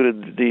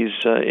included these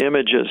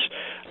images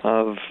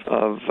of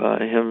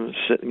him,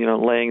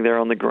 laying there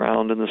on the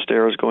ground and the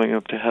stairs going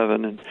up to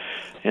heaven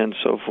and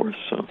so forth.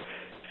 So,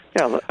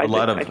 yeah,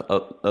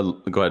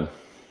 go ahead.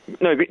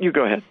 No, you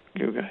go ahead.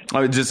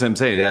 I'm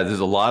saying, there's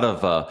a lot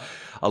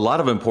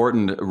of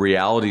important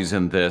realities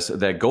in this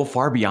that go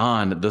far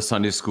beyond the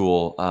Sunday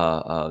school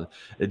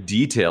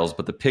details,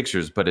 but the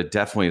pictures. But it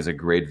definitely is a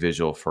great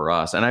visual for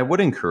us. And I would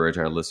encourage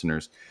our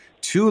listeners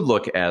to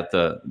look at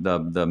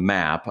the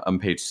map on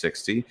page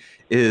 60.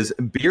 Is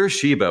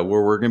Beersheba,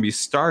 where we're going to be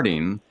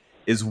starting,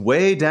 is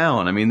way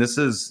down. I mean, it's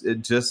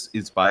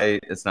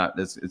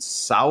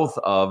south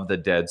of the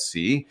Dead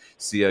Sea,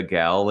 Sea of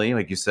Galilee.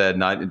 Like you said,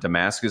 not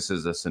Damascus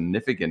is a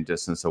significant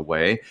distance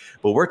away,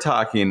 but we're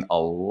talking a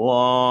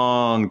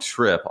long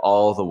trip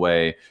all the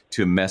way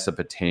to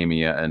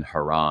Mesopotamia and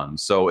Haran.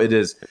 So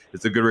it's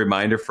a good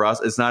reminder for us.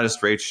 It's not a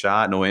straight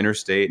shot, no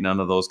interstate, none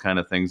of those kind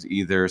of things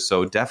either.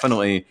 So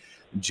definitely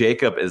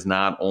Jacob is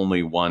not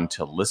only one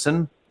to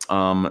listen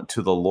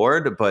to the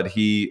Lord, but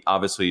he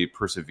obviously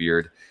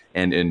persevered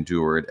and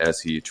endured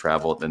as he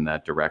traveled in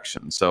that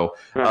direction. So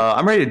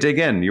I'm ready to dig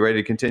in. You ready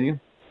to continue?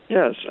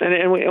 Yes,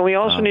 and we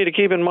also need to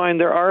keep in mind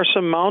there are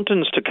some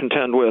mountains to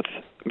contend with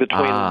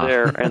between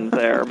there and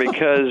there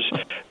because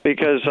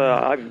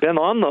I've been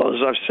on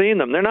those. I've seen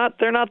them. They're not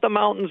the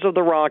mountains of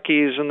the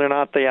Rockies and they're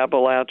not the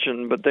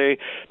Appalachian, but they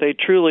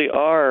truly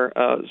are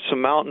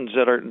some mountains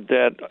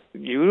that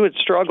you would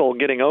struggle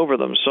getting over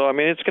them. So I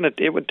mean,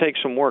 it would take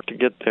some work to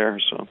get there.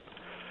 So.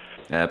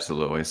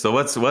 Absolutely. So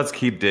let's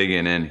keep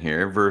digging in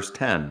here. Verse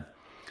 10.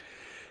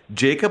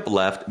 Jacob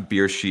left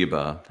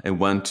Beersheba and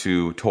went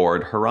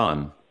toward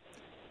Haran.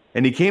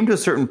 And he came to a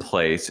certain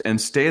place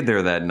and stayed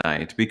there that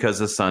night because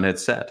the sun had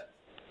set.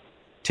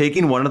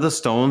 Taking one of the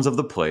stones of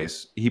the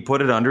place, he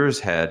put it under his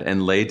head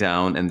and lay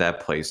down in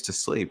that place to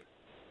sleep.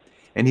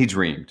 And he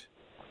dreamed.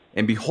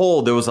 And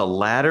behold, there was a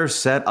ladder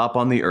set up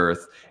on the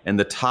earth, and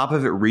the top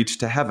of it reached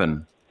to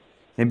heaven.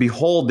 And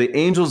behold, the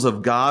angels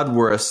of God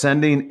were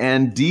ascending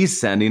and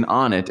descending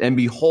on it. And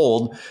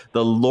behold,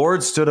 the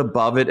Lord stood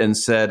above it and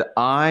said,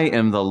 I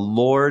am the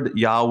Lord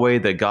Yahweh,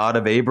 the God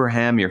of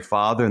Abraham, your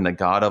father, and the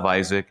God of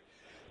Isaac.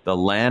 The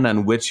land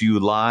on which you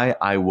lie,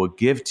 I will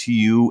give to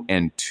you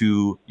and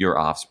to your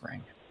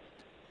offspring.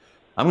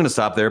 I'm going to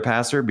stop there,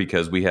 Pastor,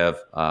 because we have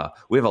a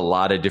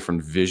lot of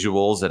different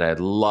visuals that I'd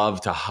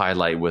love to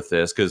highlight with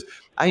this, because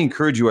I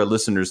encourage you, our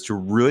listeners, to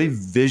really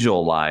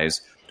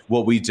visualize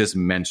what we just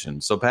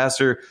mentioned. So,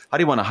 Pastor, how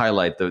do you want to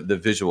highlight the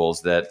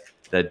visuals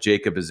that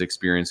Jacob is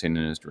experiencing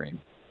in his dream?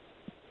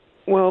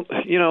 Well,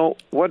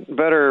 what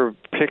better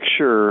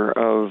picture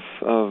of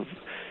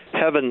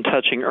heaven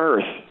touching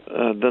earth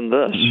than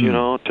this,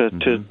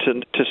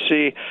 to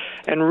see,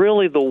 and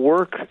really the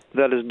work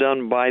that is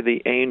done by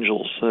the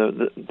angels,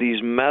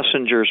 these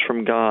messengers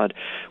from God.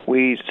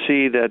 We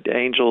see that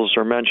angels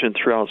are mentioned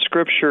throughout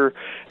Scripture,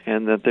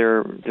 and that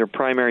their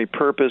primary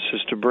purpose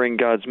is to bring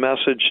God's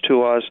message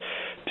to us,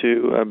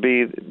 to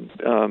be.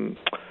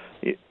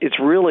 It's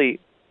really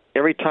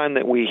every time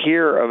that we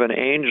hear of an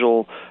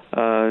angel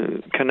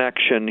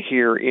connection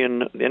here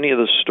in any of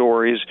the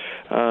stories,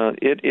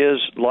 it is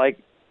like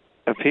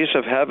a piece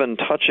of heaven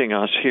touching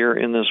us here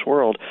in this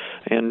world.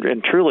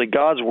 And truly,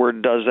 God's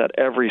Word does that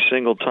every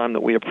single time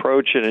that we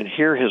approach it and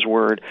hear His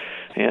Word.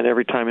 And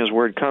every time His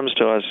Word comes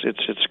to us,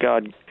 it's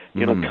God,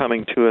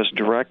 coming to us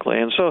directly.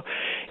 And so,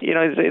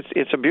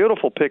 it's a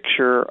beautiful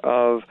picture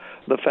of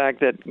the fact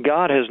that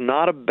God has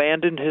not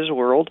abandoned His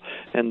world,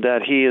 and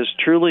that He is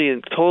truly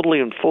and totally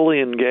and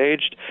fully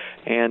engaged.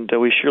 And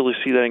we surely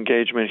see that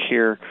engagement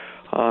here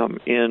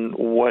in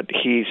what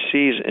he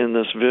sees in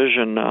this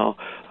vision now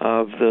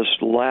of this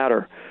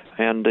ladder.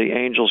 and the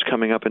angels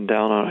coming up and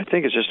down on it. I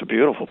think it's just a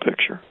beautiful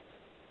picture.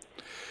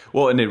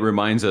 Well, and it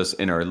reminds us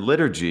in our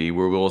liturgy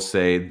where we'll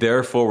say,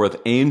 therefore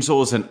with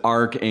angels and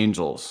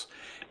archangels,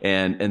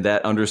 and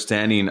that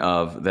understanding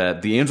of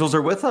that the angels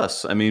are with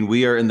us. I mean,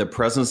 we are in the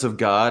presence of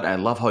God. I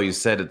love how you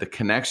said it, the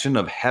connection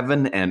of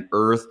heaven and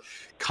earth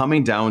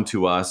coming down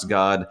to us,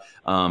 God,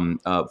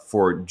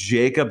 for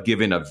Jacob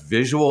giving a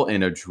visual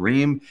in a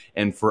dream,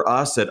 and for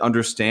us that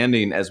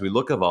understanding as we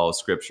look at all of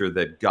Scripture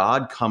that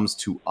God comes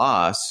to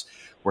us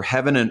where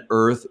heaven and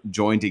earth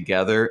join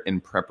together in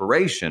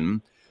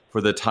preparation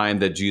for the time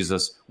that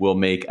Jesus will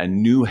make a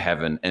new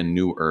heaven and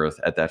new earth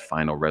at that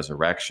final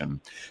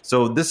resurrection.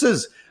 So this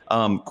is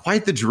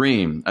quite the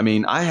dream. I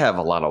mean, I have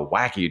a lot of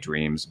wacky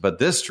dreams, but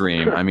this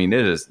dream, I mean,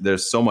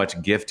 there's so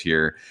much gift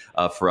here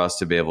for us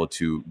to be able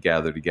to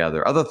gather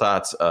together. Other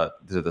thoughts to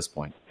this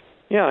point?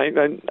 Yeah,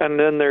 and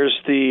then there's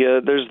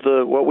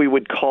the what we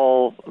would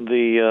call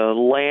the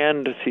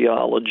land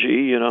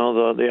theology. You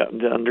know,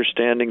 the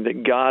understanding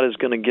that God is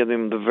going to give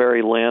him the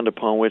very land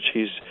upon which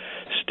he's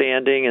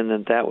standing,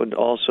 and that would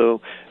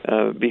also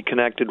be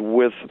connected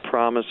with the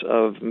promise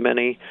of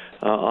many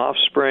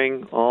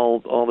offspring,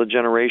 all the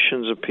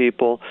generations of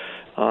people.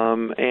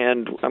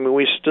 And I mean,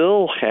 we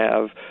still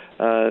have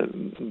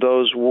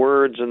those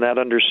words and that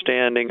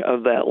understanding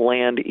of that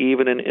land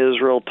even in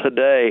Israel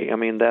today. I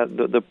mean, that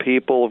the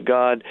people of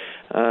God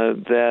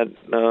that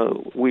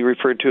we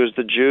refer to as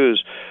the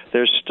Jews,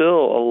 there's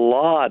still a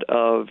lot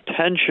of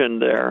tension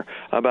there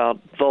about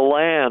the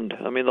land.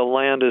 I mean, the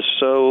land is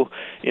so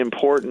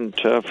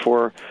important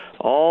for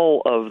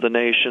all of the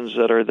nations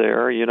that are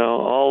there. You know,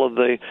 all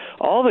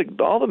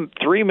the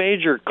three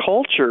major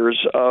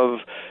cultures of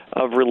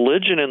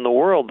religion in the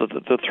world,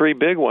 the three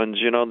big ones,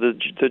 you know,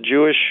 the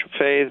Jewish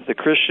faith, the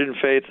Christian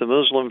faith, the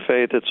Muslim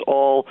faith, it's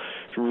all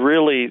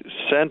really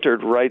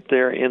centered right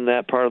there in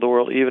that part of the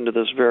world, even to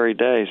this very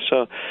day.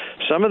 So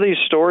some of these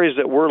stories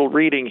that we're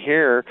reading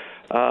here,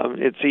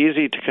 it's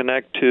easy to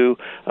connect to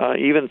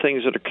even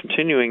things that are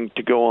continuing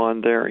to go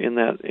on there in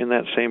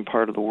that same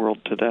part of the world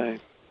today.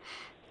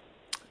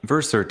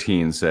 Verse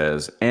 13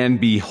 says, and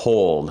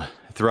behold,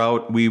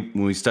 throughout, when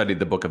we studied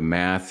the book of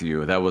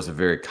Matthew, that was a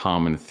very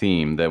common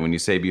theme, that when you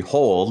say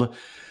behold,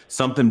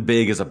 something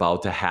big is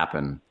about to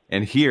happen.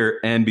 And here,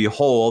 and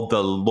behold,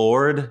 the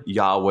Lord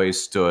Yahweh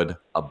stood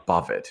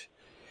above it.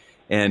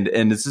 And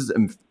this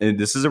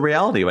is a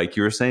reality, like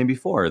you were saying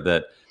before,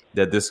 that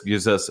this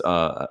gives us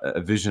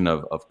a vision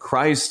of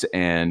Christ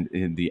and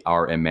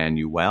our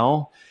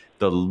Emmanuel.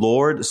 The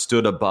Lord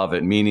stood above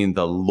it, meaning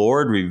the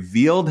Lord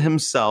revealed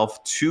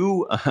himself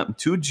to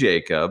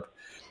Jacob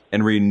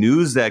and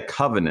renews that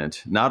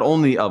covenant, not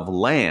only of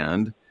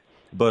land,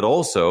 but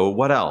also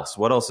what else?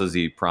 What else does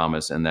he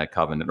promise in that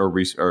covenant, or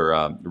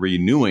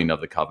renewing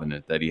of the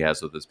covenant that he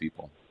has with his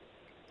people?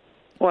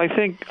 Well, I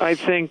think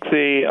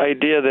the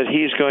idea that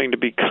he's going to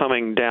be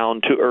coming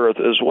down to earth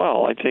as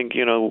well. I think,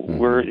 you know,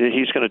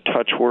 he's going to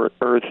touch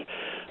earth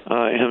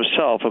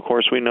himself. Of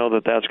course, we know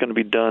that that's going to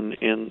be done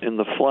in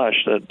the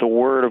flesh, that the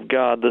Word of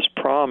God, this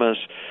promise,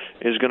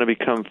 is going to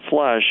become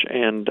flesh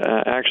and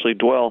actually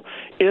dwell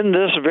in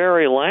this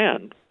very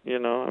land. You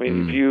know, I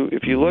mean,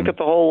 if you look at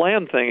the whole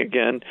land thing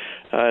again,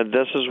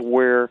 this is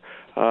where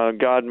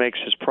God makes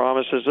his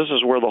promises. This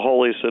is where the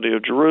holy city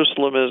of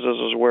Jerusalem is. This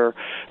is where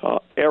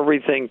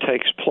everything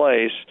takes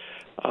place,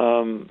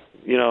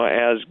 you know,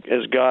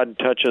 as God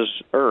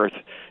touches earth.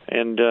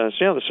 And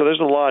so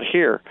there's a lot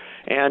here.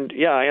 And,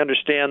 yeah, I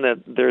understand that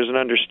there's an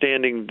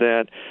understanding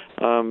that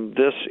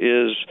this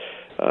is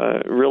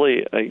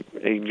really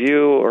a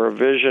view or a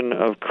vision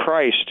of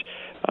Christ,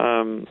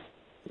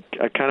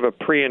 a kind of a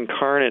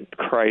pre-incarnate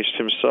Christ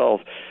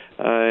himself.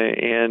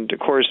 And, of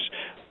course,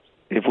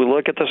 if we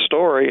look at the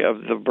story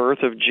of the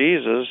birth of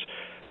Jesus,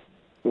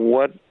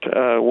 what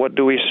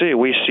do we see?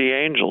 We see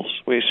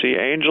angels. We see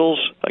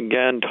angels,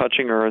 again,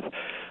 touching earth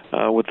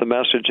with the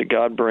message that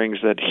God brings,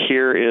 that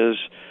here is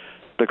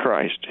the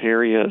Christ.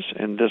 Here he is,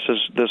 and this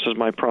is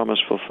my promise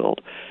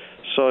fulfilled.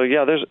 So,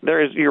 yeah,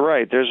 you're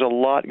right. There's a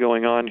lot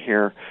going on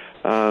here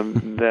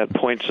that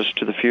points us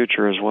to the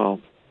future as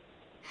well.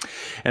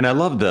 And I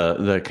love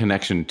the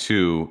connection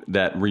to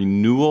that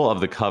renewal of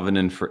the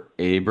covenant for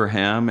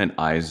Abraham and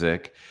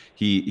Isaac.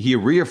 He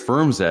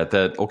reaffirms that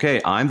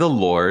okay, I'm the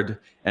Lord,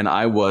 and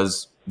I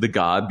was the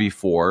God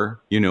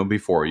before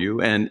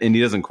you. And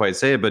he doesn't quite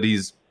say it, but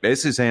he's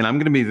basically saying, I'm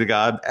going to be the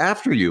God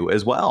after you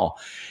as well.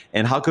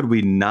 And how could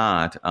we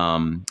not,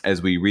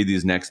 as we read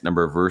these next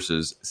number of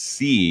verses,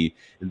 see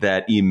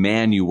that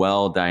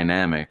Emmanuel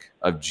dynamic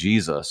of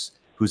Jesus,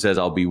 who says,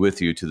 I'll be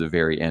with you to the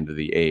very end of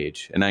the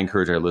age. And I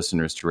encourage our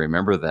listeners to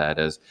remember that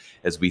as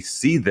we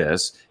see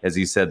this, as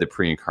he said, the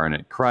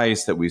pre-incarnate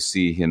Christ, that we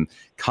see him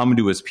come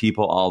to his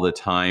people all the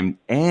time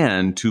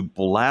and to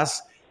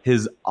bless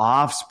his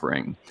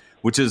offspring,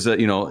 which is,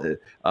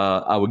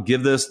 I would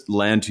give this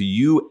land to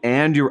you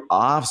and your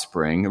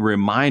offspring, a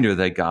reminder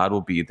that God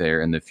will be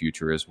there in the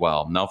future as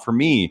well. Now, for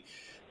me,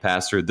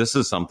 Pastor, this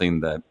is something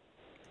that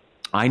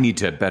I need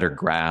to better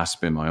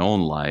grasp in my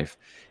own life,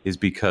 is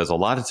because a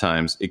lot of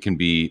times it can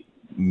be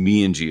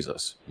me and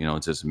Jesus.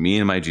 It's just me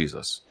and my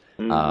Jesus.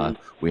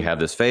 We have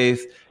this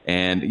faith,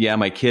 and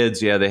my kids,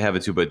 they have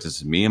it too, but this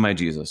is me and my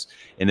Jesus.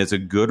 And it's a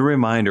good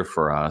reminder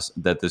for us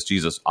that this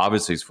Jesus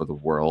obviously is for the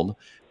world,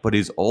 but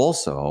he's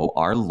also,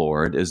 our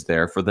Lord is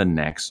there for the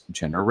next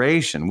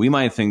generation. We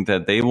might think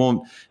that they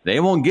won't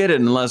get it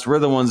unless we're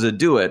the ones that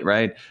do it,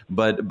 right?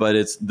 But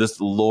it's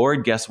this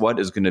Lord, guess what,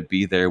 is going to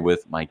be there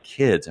with my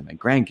kids and my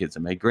grandkids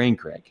and my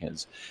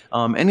great-grandkids.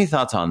 Any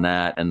thoughts on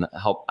that? And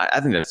how, I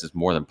think that's just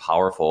more than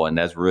powerful, and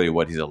that's really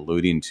what he's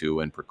alluding to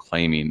and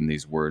proclaiming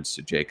these words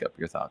to Jacob.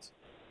 Your thoughts?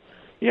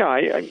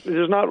 Yeah,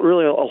 there's not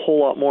really a whole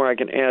lot more I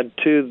can add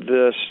to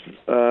this.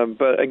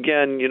 But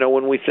again,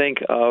 when we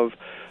think of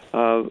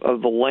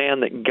the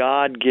land that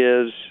God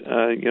gives,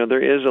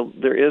 there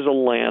is a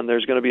land.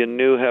 There's going to be a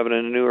new heaven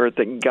and a new earth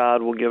that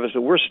God will give us.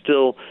 We're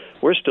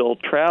still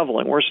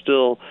traveling. We're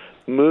still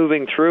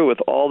moving through with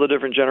all the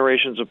different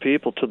generations of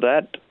people to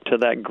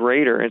that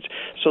greater.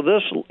 So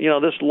this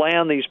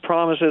land, these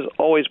promises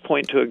always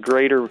point to a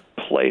greater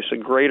place, a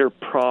greater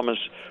promise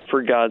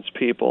for God's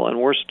people,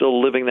 and we're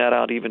still living that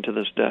out even to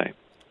this day.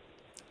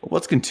 Well,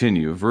 let's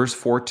continue. Verse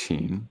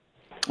 14.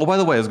 Oh, by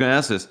the way, I was going to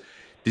ask this.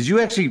 Did you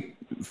actually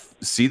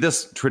see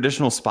this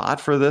traditional spot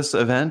for this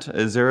event?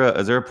 Is there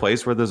a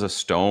place where there's a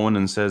stone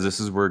and says this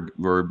is where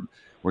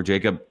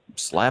Jacob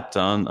slept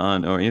on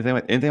or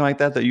anything like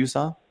that you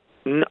saw?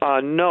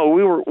 No,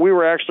 we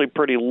were actually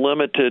pretty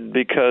limited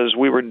because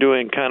we were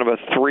doing kind of a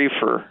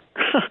threefer.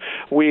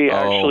 We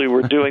actually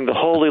were doing the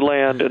Holy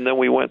Land, and then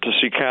we went to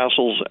see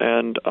castles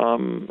and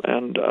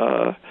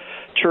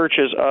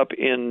churches up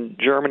in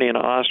Germany and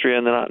Austria,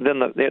 and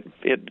then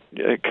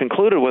it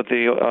concluded with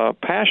the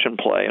Passion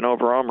Play in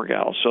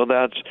Oberammergau. So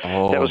that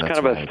was kind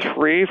of a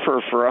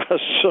threefer for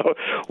us. So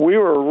we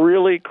were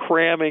really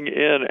cramming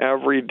in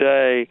every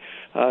day,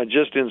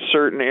 just in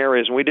certain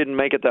areas. And we didn't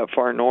make it that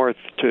far north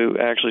to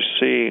actually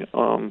see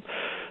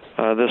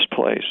this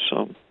place.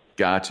 So.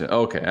 Gotcha.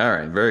 Okay. All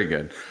right. Very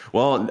good.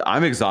 Well,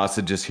 I'm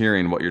exhausted just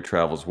hearing what your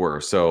travels were.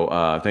 So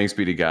thanks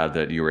be to God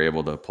that you were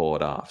able to pull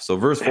it off. So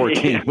verse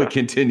 14, we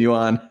continue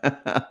on.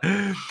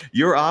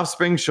 Your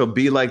offspring shall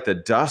be like the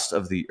dust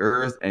of the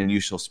earth, and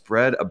you shall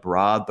spread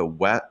abroad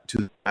to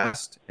the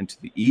west and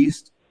to the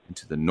east and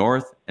to the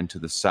north and to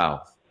the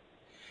south.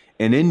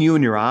 And in you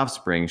and your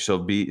offspring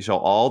shall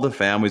all the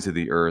families of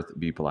the earth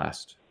be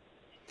blessed.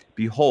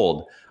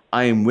 Behold,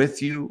 I am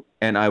with you,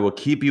 and I will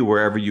keep you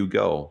wherever you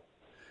go.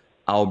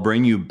 I'll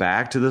bring you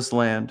back to this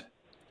land,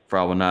 for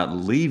I will not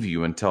leave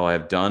you until I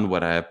have done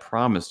what I have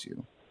promised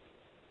you.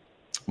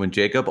 When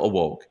Jacob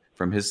awoke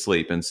from his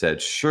sleep and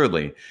said,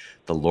 surely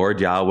the Lord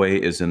Yahweh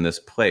is in this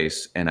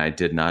place, and I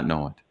did not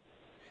know it.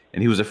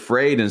 And he was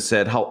afraid and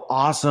said, how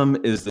awesome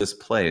is this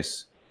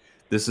place?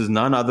 This is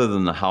none other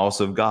than the house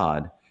of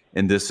God,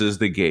 and this is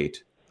the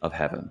gate of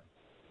heaven.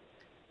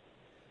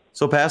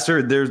 So,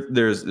 Pastor,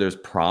 there's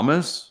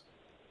promise,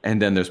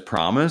 and then there's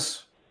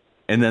promise,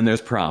 and then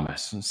there's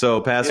promise.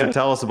 So, Pastor,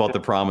 tell us about the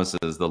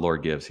promises the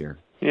Lord gives here.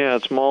 Yeah,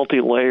 it's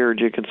multi-layered.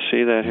 You can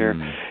see that here.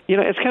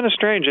 It's kind of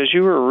strange. As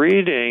you were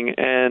reading,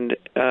 and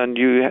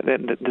you had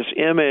this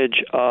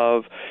image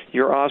of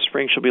your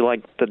offspring shall be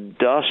like the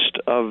dust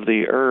of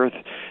the earth,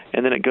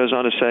 and then it goes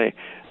on to say,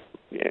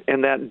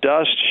 and that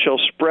dust shall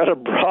spread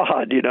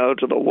abroad,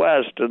 to the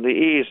west and the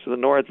east, to the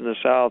north and the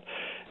south,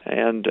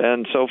 and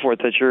so forth,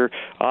 that your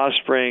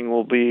offspring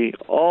will be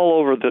all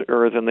over the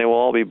earth, and they will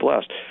all be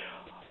blessed.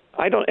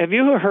 Have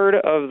you heard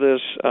of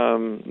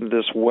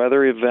this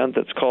weather event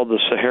that's called the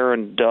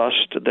Saharan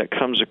dust that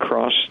comes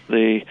across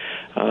the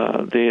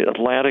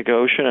Atlantic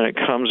Ocean, and it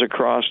comes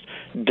across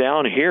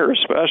down here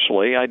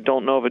especially? I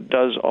don't know if it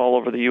does all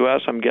over the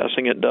U.S. I'm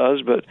guessing it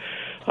does, but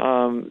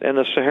and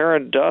the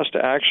Saharan dust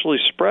actually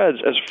spreads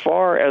as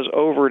far as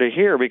over to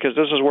here, because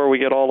this is where we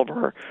get all of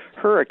our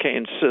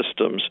hurricane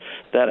systems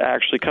that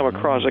actually come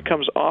across. It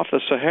comes off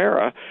the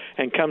Sahara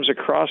and comes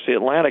across the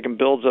Atlantic and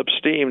builds up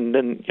steam, and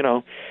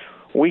then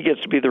we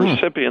get to be the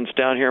recipients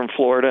down here in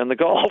Florida and the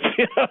Gulf,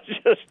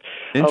 just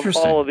of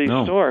all of these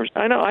storms.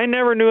 I know. I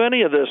never knew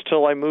any of this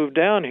till I moved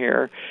down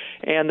here.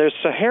 And the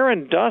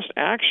Saharan dust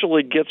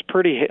actually gets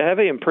pretty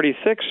heavy and pretty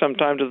thick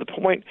sometimes, to the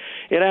point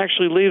it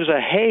actually leaves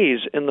a haze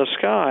in the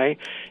sky,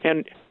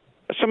 and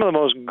some of the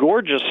most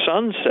gorgeous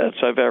sunsets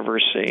I've ever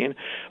seen.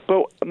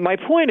 But my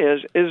point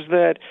is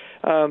that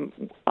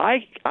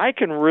I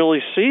can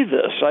really see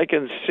this. I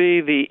can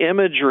see the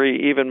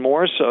imagery even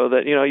more so,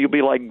 that you'll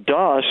be like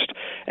dust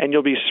and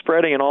you'll be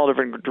spreading in all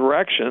different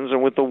directions.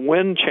 And with the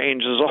wind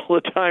changes all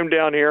the time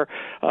down here,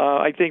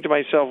 I think to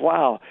myself,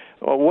 wow,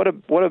 what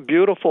a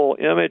beautiful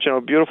image and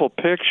a beautiful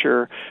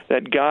picture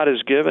that God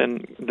has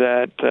given,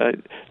 that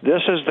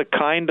this is the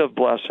kind of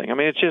blessing. I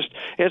mean,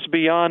 it's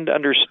beyond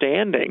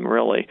understanding,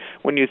 really,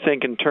 when you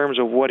think in terms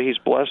of what He's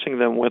blessing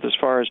them with, as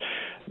far as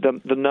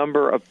the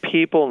number of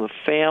people and the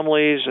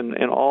families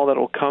and all that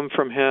will come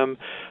from Him,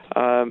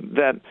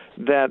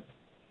 that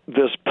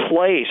this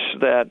place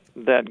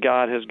that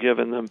God has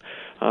given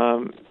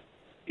them,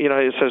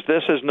 it says,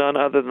 "This is none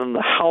other than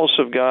the house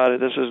of God.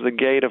 This is the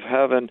gate of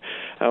heaven."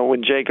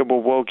 When Jacob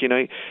awoke,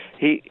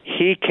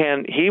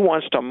 he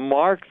wants to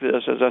mark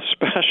this as a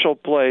special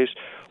place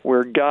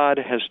where God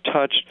has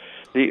touched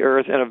the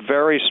earth in a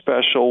very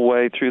special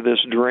way through this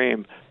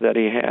dream that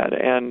he had.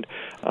 And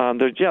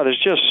there's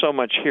just so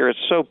much here. It's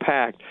so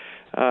packed.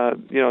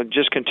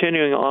 Just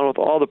continuing on with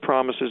all the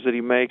promises that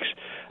he makes,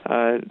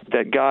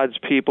 that God's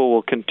people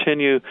will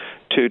continue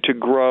to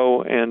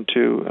grow and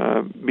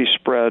to be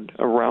spread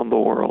around the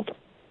world.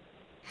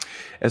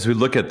 As we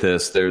look at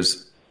this,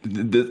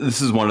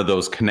 this is one of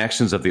those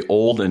connections of the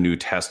Old and New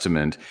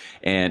Testament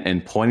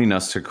and pointing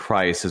us to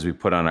Christ as we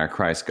put on our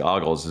Christ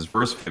goggles is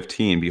verse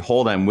 15.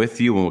 "Behold, I'm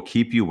with you and will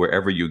keep you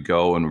wherever you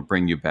go and will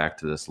bring you back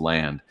to this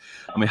land."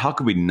 I mean, how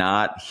could we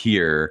not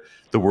hear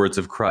the words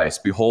of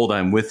Christ? Behold,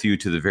 I'm with you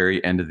to the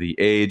very end of the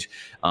age.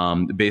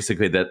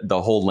 Basically, that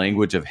the whole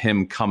language of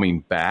him coming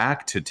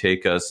back to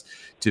take us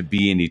to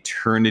be in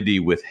eternity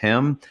with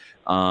him.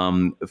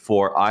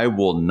 For I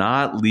will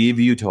not leave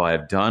you till I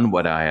have done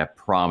what I have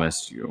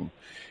promised you.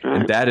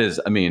 And that is,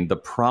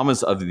 the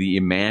promise of the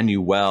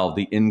Emmanuel,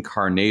 the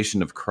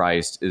incarnation of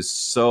Christ, is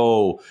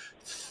so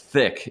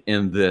thick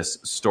in this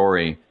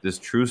story, this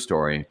true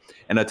story.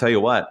 And I tell you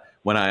what,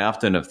 when I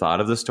often have thought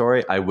of the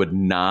story, I would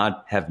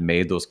not have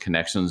made those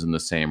connections in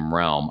the same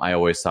realm. I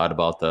always thought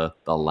about the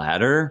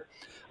ladder.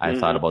 I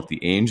thought about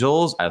the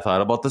angels. I thought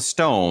about the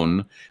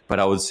stone. But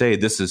I would say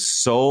this is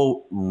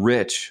so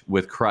rich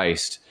with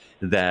Christ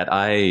that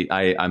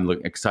I'm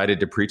excited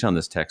to preach on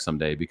this text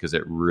someday, because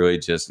it really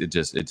just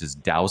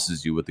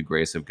douses you with the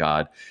grace of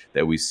God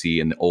that we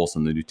see in the Old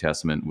and the New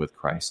Testament with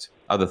Christ.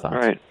 Other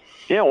thoughts? Right.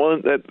 Yeah, well,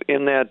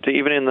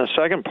 even in the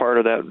second part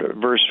of that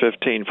verse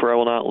 15, "For I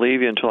will not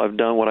leave you until I've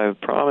done what I've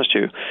promised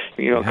you,"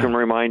 can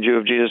remind you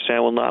of Jesus saying,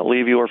 "I will not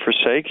leave you or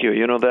forsake you."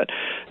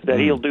 That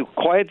he'll do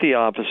quite the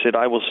opposite.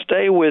 "I will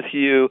stay with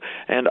you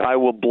and I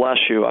will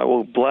bless you. I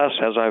will bless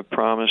as I've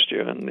promised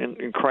you."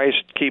 And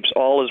Christ keeps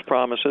all his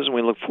promises, and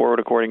we look forward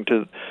according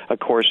to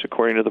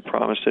the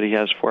promise that he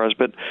has for us.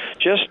 But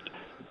just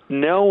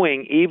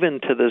knowing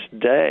even to this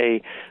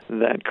day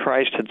that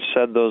Christ had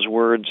said those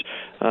words,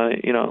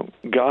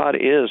 God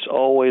is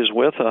always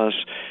with us,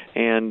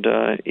 and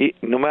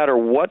no matter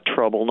what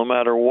trouble, no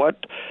matter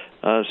what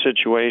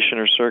situation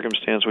or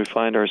circumstance we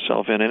find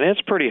ourselves in, and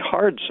it's pretty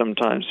hard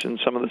sometimes in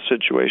some of the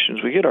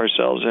situations we get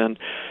ourselves in,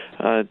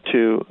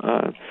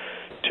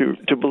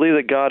 to believe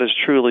that God is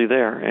truly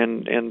there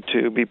and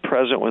to be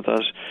present with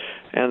us.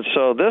 And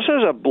so this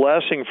is a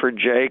blessing for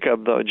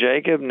Jacob, though.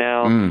 Jacob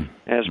now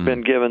has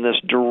been given this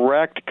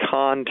direct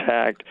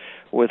contact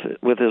with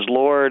his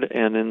Lord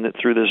and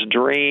through this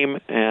dream,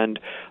 and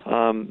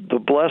the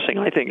blessing,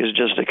 I think, is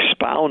just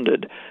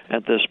expounded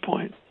at this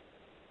point.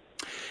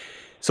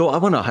 So I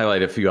want to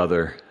highlight a few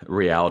other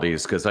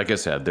realities, because like I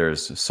said,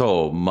 there's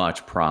so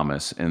much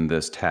promise in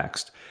this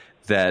text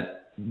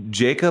that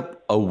Jacob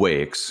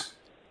awakes.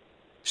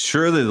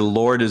 Surely the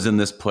Lord is in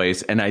this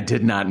place, and I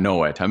did not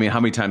know it. I mean, how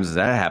many times does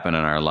that happen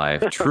in our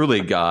life? Truly,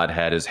 God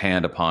had his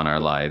hand upon our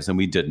lives, and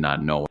we did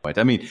not know it.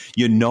 I mean,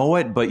 you know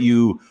it, but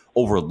you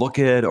overlook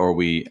it, or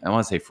I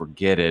want to say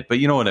forget it, but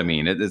you know what I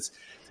mean?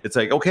 It's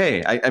like,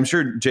 okay, I'm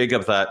sure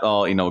Jacob thought,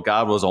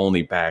 God was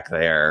only back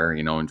there,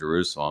 in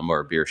Jerusalem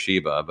or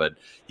Beersheba, but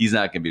he's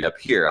not going to be up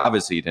here.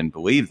 Obviously, he didn't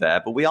believe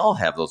that, but we all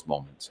have those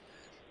moments.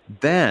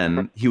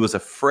 Then he was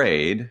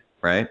afraid,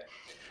 right?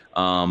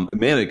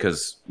 Mainly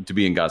because to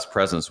be in God's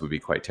presence would be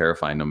quite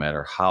terrifying, no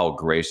matter how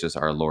gracious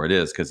our Lord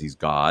is, because he's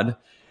God.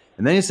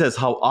 And then he says,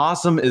 "How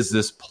awesome is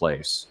this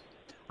place?"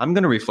 I'm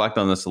going to reflect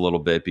on this a little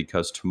bit,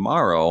 because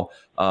tomorrow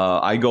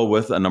I go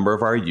with a number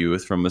of our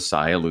youth from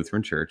Messiah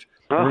Lutheran Church.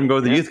 We're going to go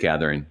to the youth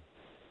gathering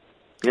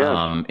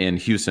in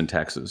Houston,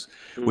 Texas,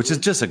 which is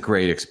just a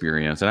great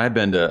experience. And I've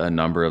been to a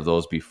number of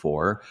those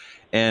before.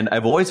 And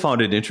I've always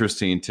found it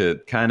interesting to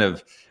kind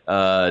of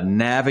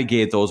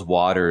navigate those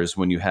waters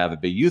when you have a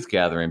big youth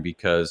gathering,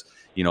 because,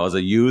 as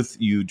a youth,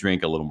 you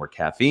drink a little more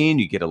caffeine,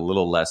 you get a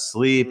little less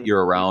sleep,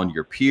 you're around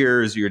your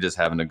peers, you're just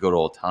having a good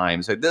old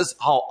time. So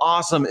how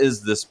awesome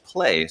is this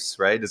place,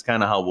 right? Is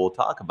kind of how we'll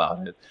talk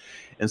about it.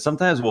 And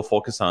sometimes we'll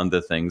focus on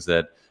the things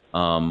that,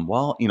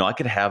 I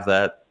could have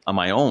that on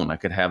my own. I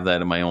could have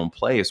that in my own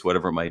place,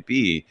 whatever it might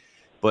be.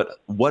 But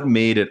what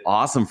made it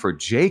awesome for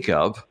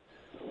Jacob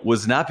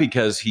was not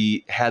because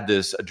he had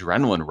this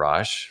adrenaline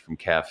rush from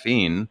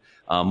caffeine,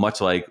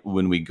 much like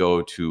when we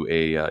go to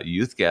a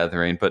youth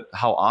gathering, but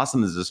how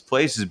awesome is this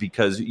place is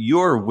because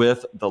you're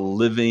with the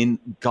living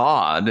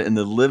God and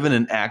the living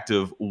and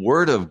active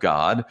Word of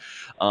God.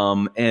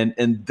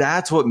 And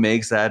that's what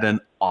makes that an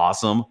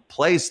awesome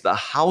place. The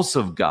house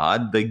of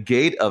God, the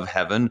gate of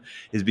heaven,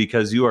 is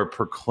because you are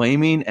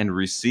proclaiming and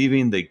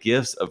receiving the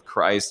gifts of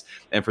Christ.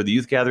 And for the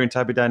youth gathering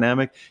type of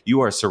dynamic, you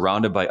are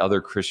surrounded by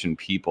other Christian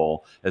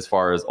people as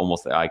far as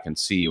almost the eye can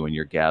see when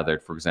you're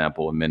gathered, for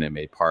example, in Minute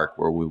Maid Park,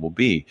 where we will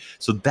be.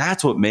 So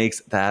that's what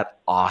makes that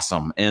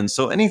awesome. And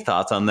so any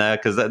thoughts on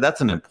that? Because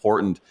that's an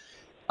important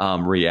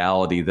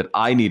reality that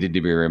I needed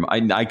to be,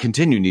 I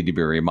continue to need to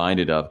be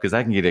reminded of, because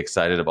I can get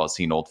excited about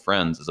seeing old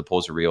friends as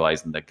opposed to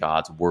realizing that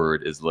God's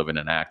word is living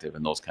and active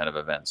in those kind of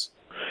events.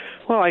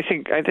 Well, I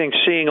think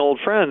seeing old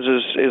friends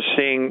is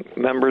seeing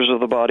members of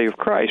the body of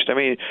Christ. I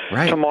mean,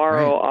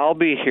 tomorrow I'll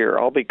be here.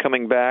 I'll be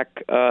coming back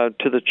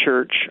to the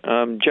church.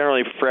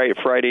 Generally,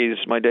 Friday is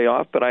my day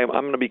off, but I'm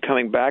going to be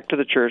coming back to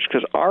the church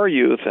because our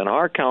youth and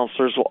our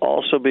counselors will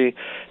also be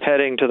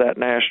heading to that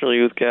National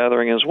Youth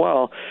Gathering as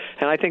well.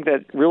 And I think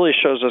that really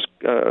shows us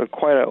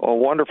quite a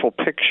wonderful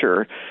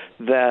picture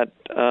that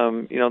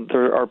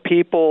there are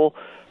people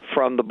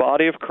from the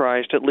body of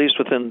Christ, at least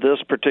within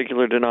this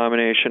particular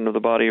denomination of the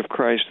body of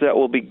Christ, that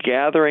will be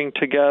gathering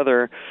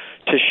together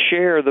to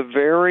share the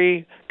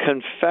very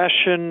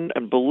confession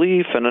and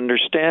belief and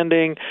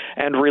understanding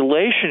and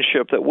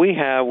relationship that we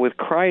have with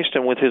Christ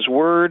and with His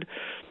Word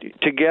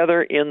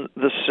together in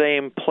the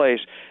same place.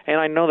 And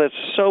I know that's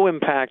so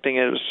impacting.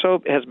 It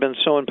has been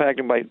so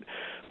impacting by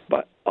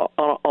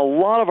a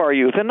lot of our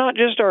youth, and not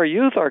just our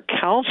youth, our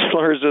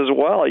counselors as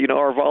well.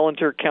 Our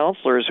volunteer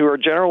counselors, who are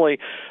generally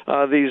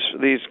these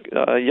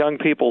young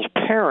people's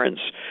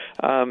parents,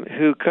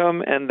 who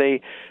come and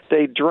they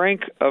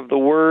drink of the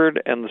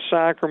Word and the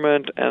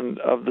sacrament and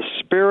of the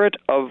Spirit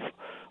of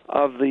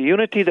the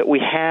unity that we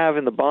have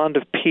in the bond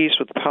of peace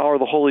with the power of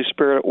the Holy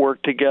Spirit at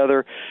work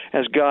together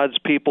as God's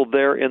people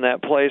there in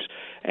that place,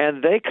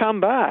 and they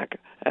come back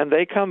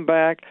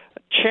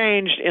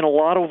changed in a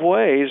lot of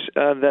ways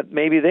that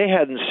maybe they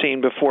hadn't seen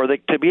before.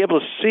 To be able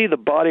to see the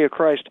body of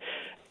Christ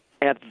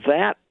at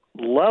that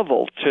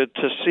level,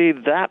 to see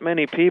that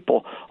many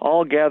people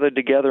all gathered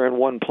together in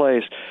one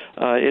place,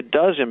 it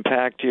does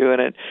impact you,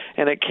 and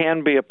it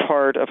can be a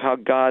part of how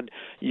God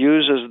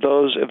uses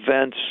those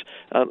events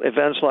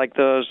like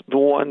those, the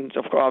one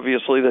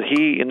obviously that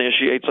He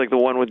initiates, like the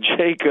one with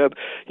Jacob,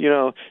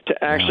 to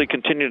actually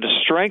continue to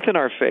strengthen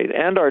our faith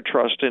and our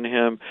trust in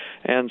Him.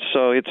 And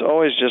so it's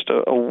always just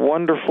a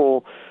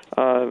wonderful.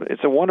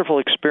 It's a wonderful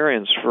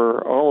experience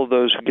for all of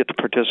those who get to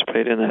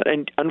participate in that.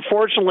 And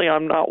unfortunately,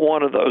 I'm not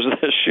one of those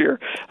this year.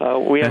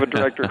 We have a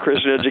director of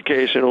Christian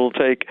education who will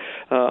take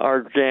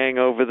our gang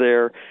over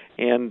there,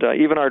 and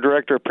even our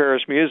director of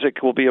parish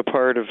music will be a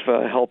part of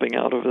helping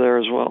out over there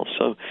as well.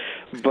 So,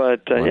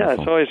 but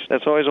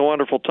it's always a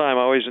wonderful time.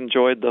 I always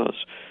enjoyed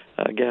those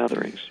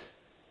gatherings.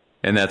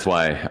 And that's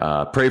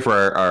why pray for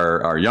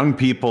our young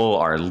people,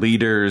 our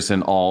leaders,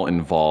 and all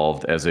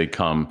involved as they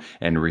come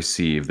and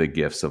receive the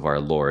gifts of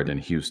our Lord in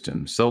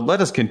Houston. So let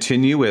us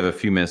continue. We have a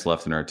few minutes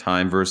left in our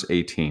time. Verse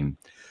 18.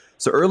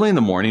 So early in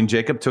the morning,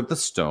 Jacob took the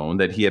stone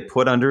that he had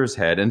put under his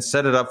head and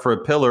set it up for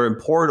a pillar and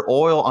poured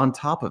oil on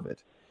top of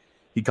it.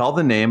 He called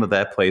the name of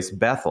that place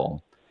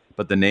Bethel,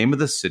 but the name of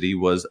the city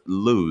was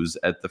Luz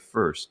at the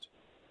first.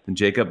 And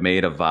Jacob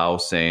made a vow,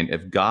 saying,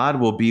 if God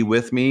will be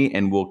with me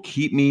and will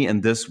keep me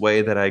in this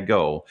way that I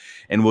go,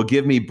 and will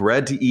give me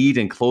bread to eat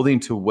and clothing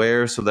to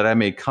wear, so that I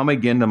may come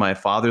again to my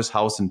father's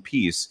house in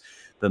peace,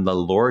 then the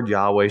Lord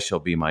Yahweh shall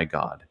be my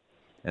God.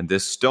 And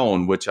this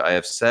stone which I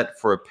have set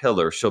for a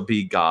pillar shall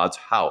be God's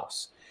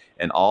house.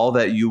 And all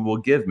that you will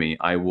give me,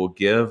 I will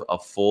give a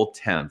full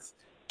tenth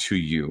to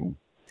you.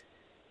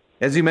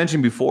 As you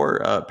mentioned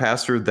before,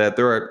 Pastor, that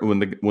when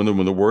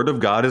the word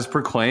of God is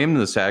proclaimed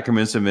and the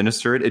sacraments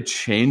administered, it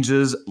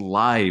changes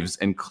lives,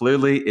 and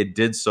clearly it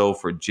did so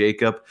for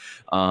Jacob.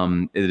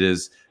 It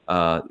is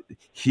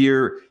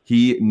here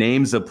he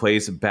names the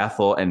place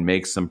Bethel and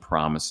makes some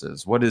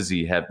promises. What does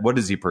he have? What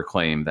does he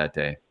proclaim that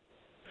day?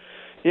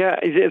 Yeah,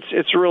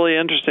 it's really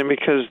interesting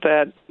because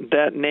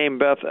that name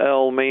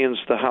Bethel means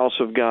the house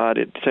of God.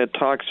 It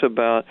talks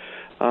about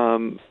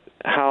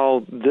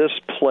how this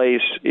place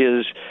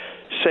is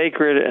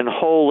sacred and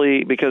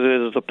holy because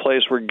it is the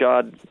place where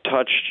God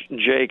touched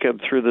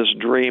Jacob through this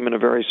dream in a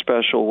very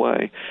special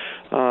way.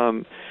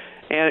 And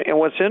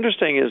what's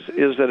interesting is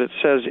that it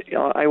says,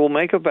 I will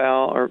make a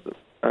vow, or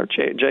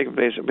Jacob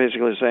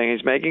basically is saying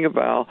he's making a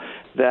vow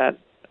that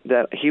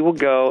he will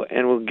go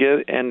and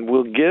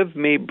will give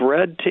me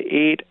bread to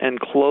eat and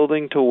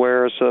clothing to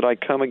wear, so that I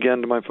come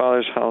again to my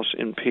father's house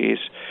in peace.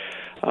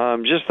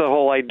 Just the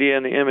whole idea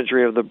and the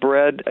imagery of the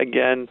bread,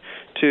 again,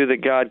 too,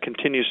 that God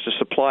continues to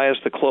supply us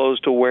the clothes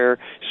to wear,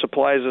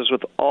 supplies us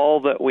with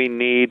all that we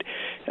need.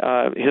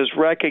 His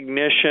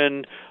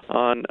recognition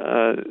on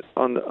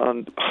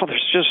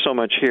there's just so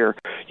much here.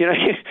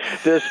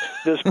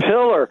 This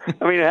pillar,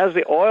 I mean, it has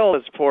the oil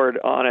that's poured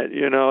on it.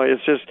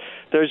 It's just,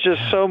 there's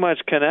just so much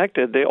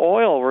connected. The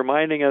oil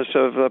reminding us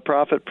of the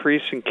prophet,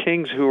 priests, and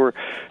kings who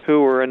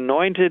were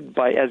anointed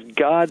as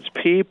God's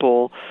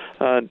people,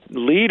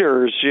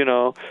 leaders,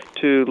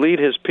 to lead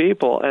His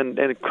people,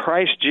 and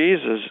Christ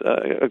Jesus,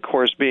 of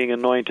course, being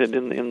anointed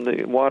in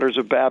the waters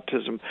of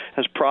baptism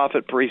as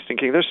prophet, priest, and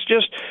king. This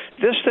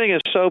thing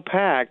is so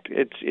packed.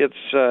 It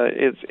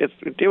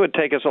would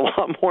take us a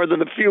lot more than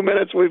the few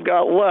minutes we've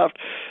got left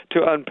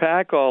to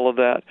unpack all of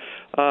that.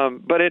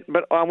 But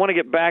I want to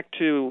get back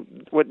to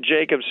what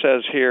Jacob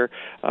says here,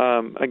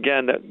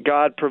 again, that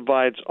God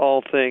provides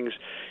all things.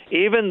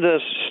 Even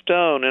this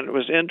stone, and it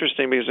was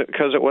interesting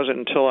because it wasn't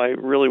until I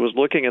really was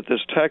looking at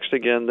this text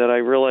again that I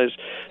realized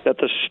that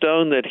the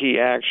stone that he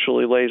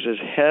actually lays his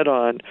head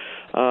on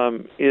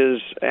is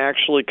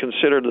actually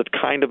considered the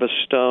kind of a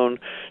stone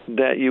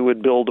that you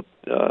would build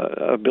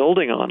a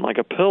building on, like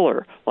a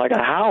pillar, like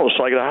a house,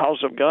 like the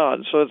house of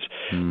God. So it's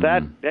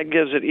that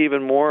gives it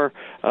even more,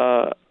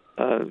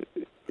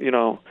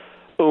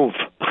 oomph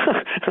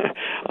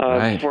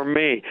right. for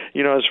me,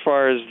 as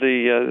far as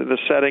the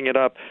setting it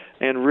up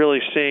and really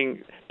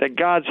seeing that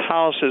God's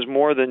house is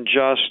more than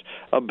just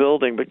a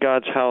building, but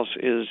God's house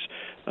is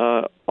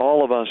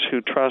all of us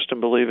who trust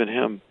and believe in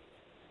Him.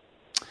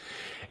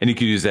 And you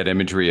could use that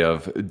imagery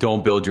of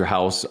don't build your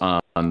house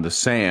on the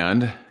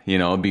sand,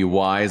 be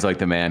wise like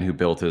the man who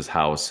built his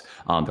house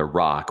on the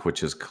rock,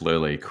 which is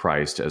clearly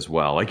Christ as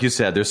well. Like you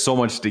said, there's so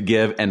much to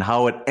give, and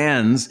how it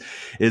ends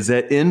is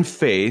that in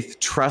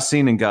faith,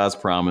 trusting in God's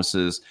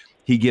promises,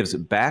 he gives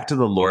it back to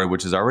the Lord,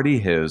 which is already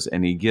his,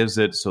 and he gives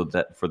it so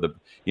that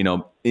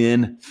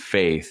in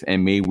faith,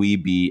 and may we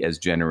be as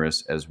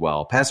generous as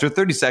well. Pastor,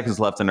 30 seconds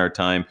left in our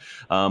time.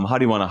 How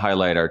do you want to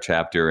highlight our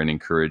chapter and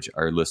encourage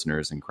our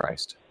listeners in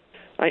Christ?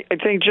 I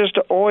think just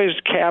always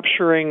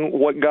capturing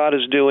what God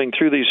is doing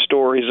through these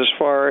stories as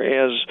far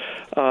as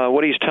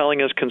what He's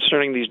telling us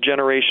concerning these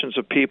generations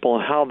of people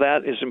and how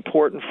that is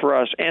important for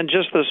us. And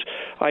just this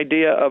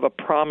idea of a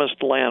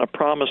promised land, a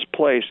promised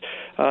place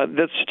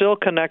that still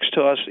connects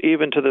to us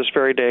even to this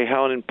very day,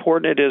 how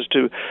important it is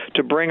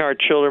to bring our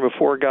children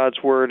before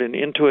God's Word and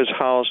into His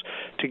house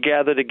to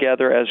gather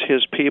together as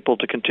His people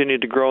to continue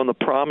to grow in the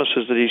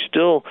promises that He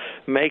still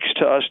makes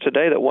to us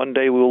today, that one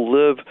day we'll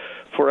live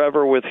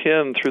forever with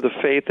Him through the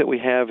faith that we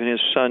have in His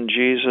Son,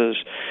 Jesus.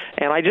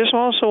 And I just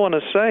also want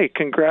to say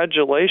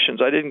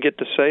congratulations. I didn't get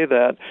to say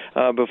that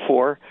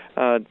before,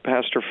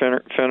 Pastor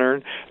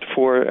Finnern,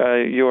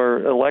 for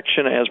your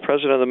election as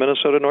president of the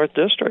Minnesota North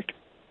District.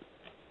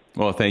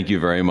 Well, thank you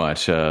very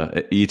much.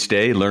 Each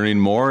day, learning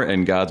more,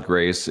 and God's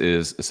grace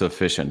is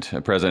sufficient.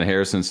 President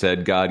Harrison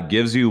said, God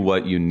gives you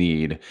what you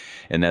need,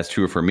 and that's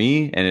true for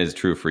me, and it is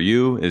true for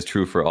you, it is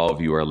true for all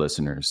of you, our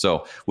listeners.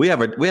 So we have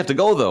to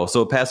go, though.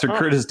 So Pastor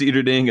Curtis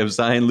Dieterding of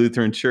Zion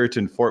Lutheran Church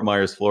in Fort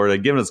Myers, Florida,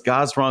 giving us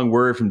God's strong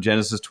word from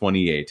Genesis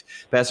 28.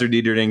 Pastor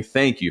Dieterding,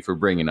 thank you for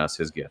bringing us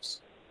his gifts.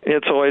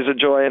 It's always a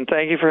joy, and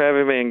thank you for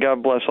having me, and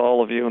God bless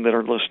all of you that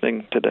are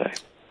listening today.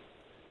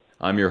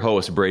 I'm your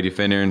host, Brady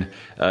Finnern,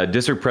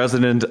 District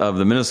President of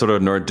the Minnesota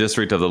North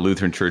District of the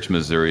Lutheran Church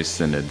Missouri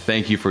Synod.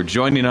 Thank you for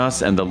joining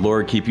us, and the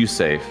Lord keep you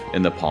safe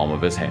in the palm of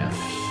His hand.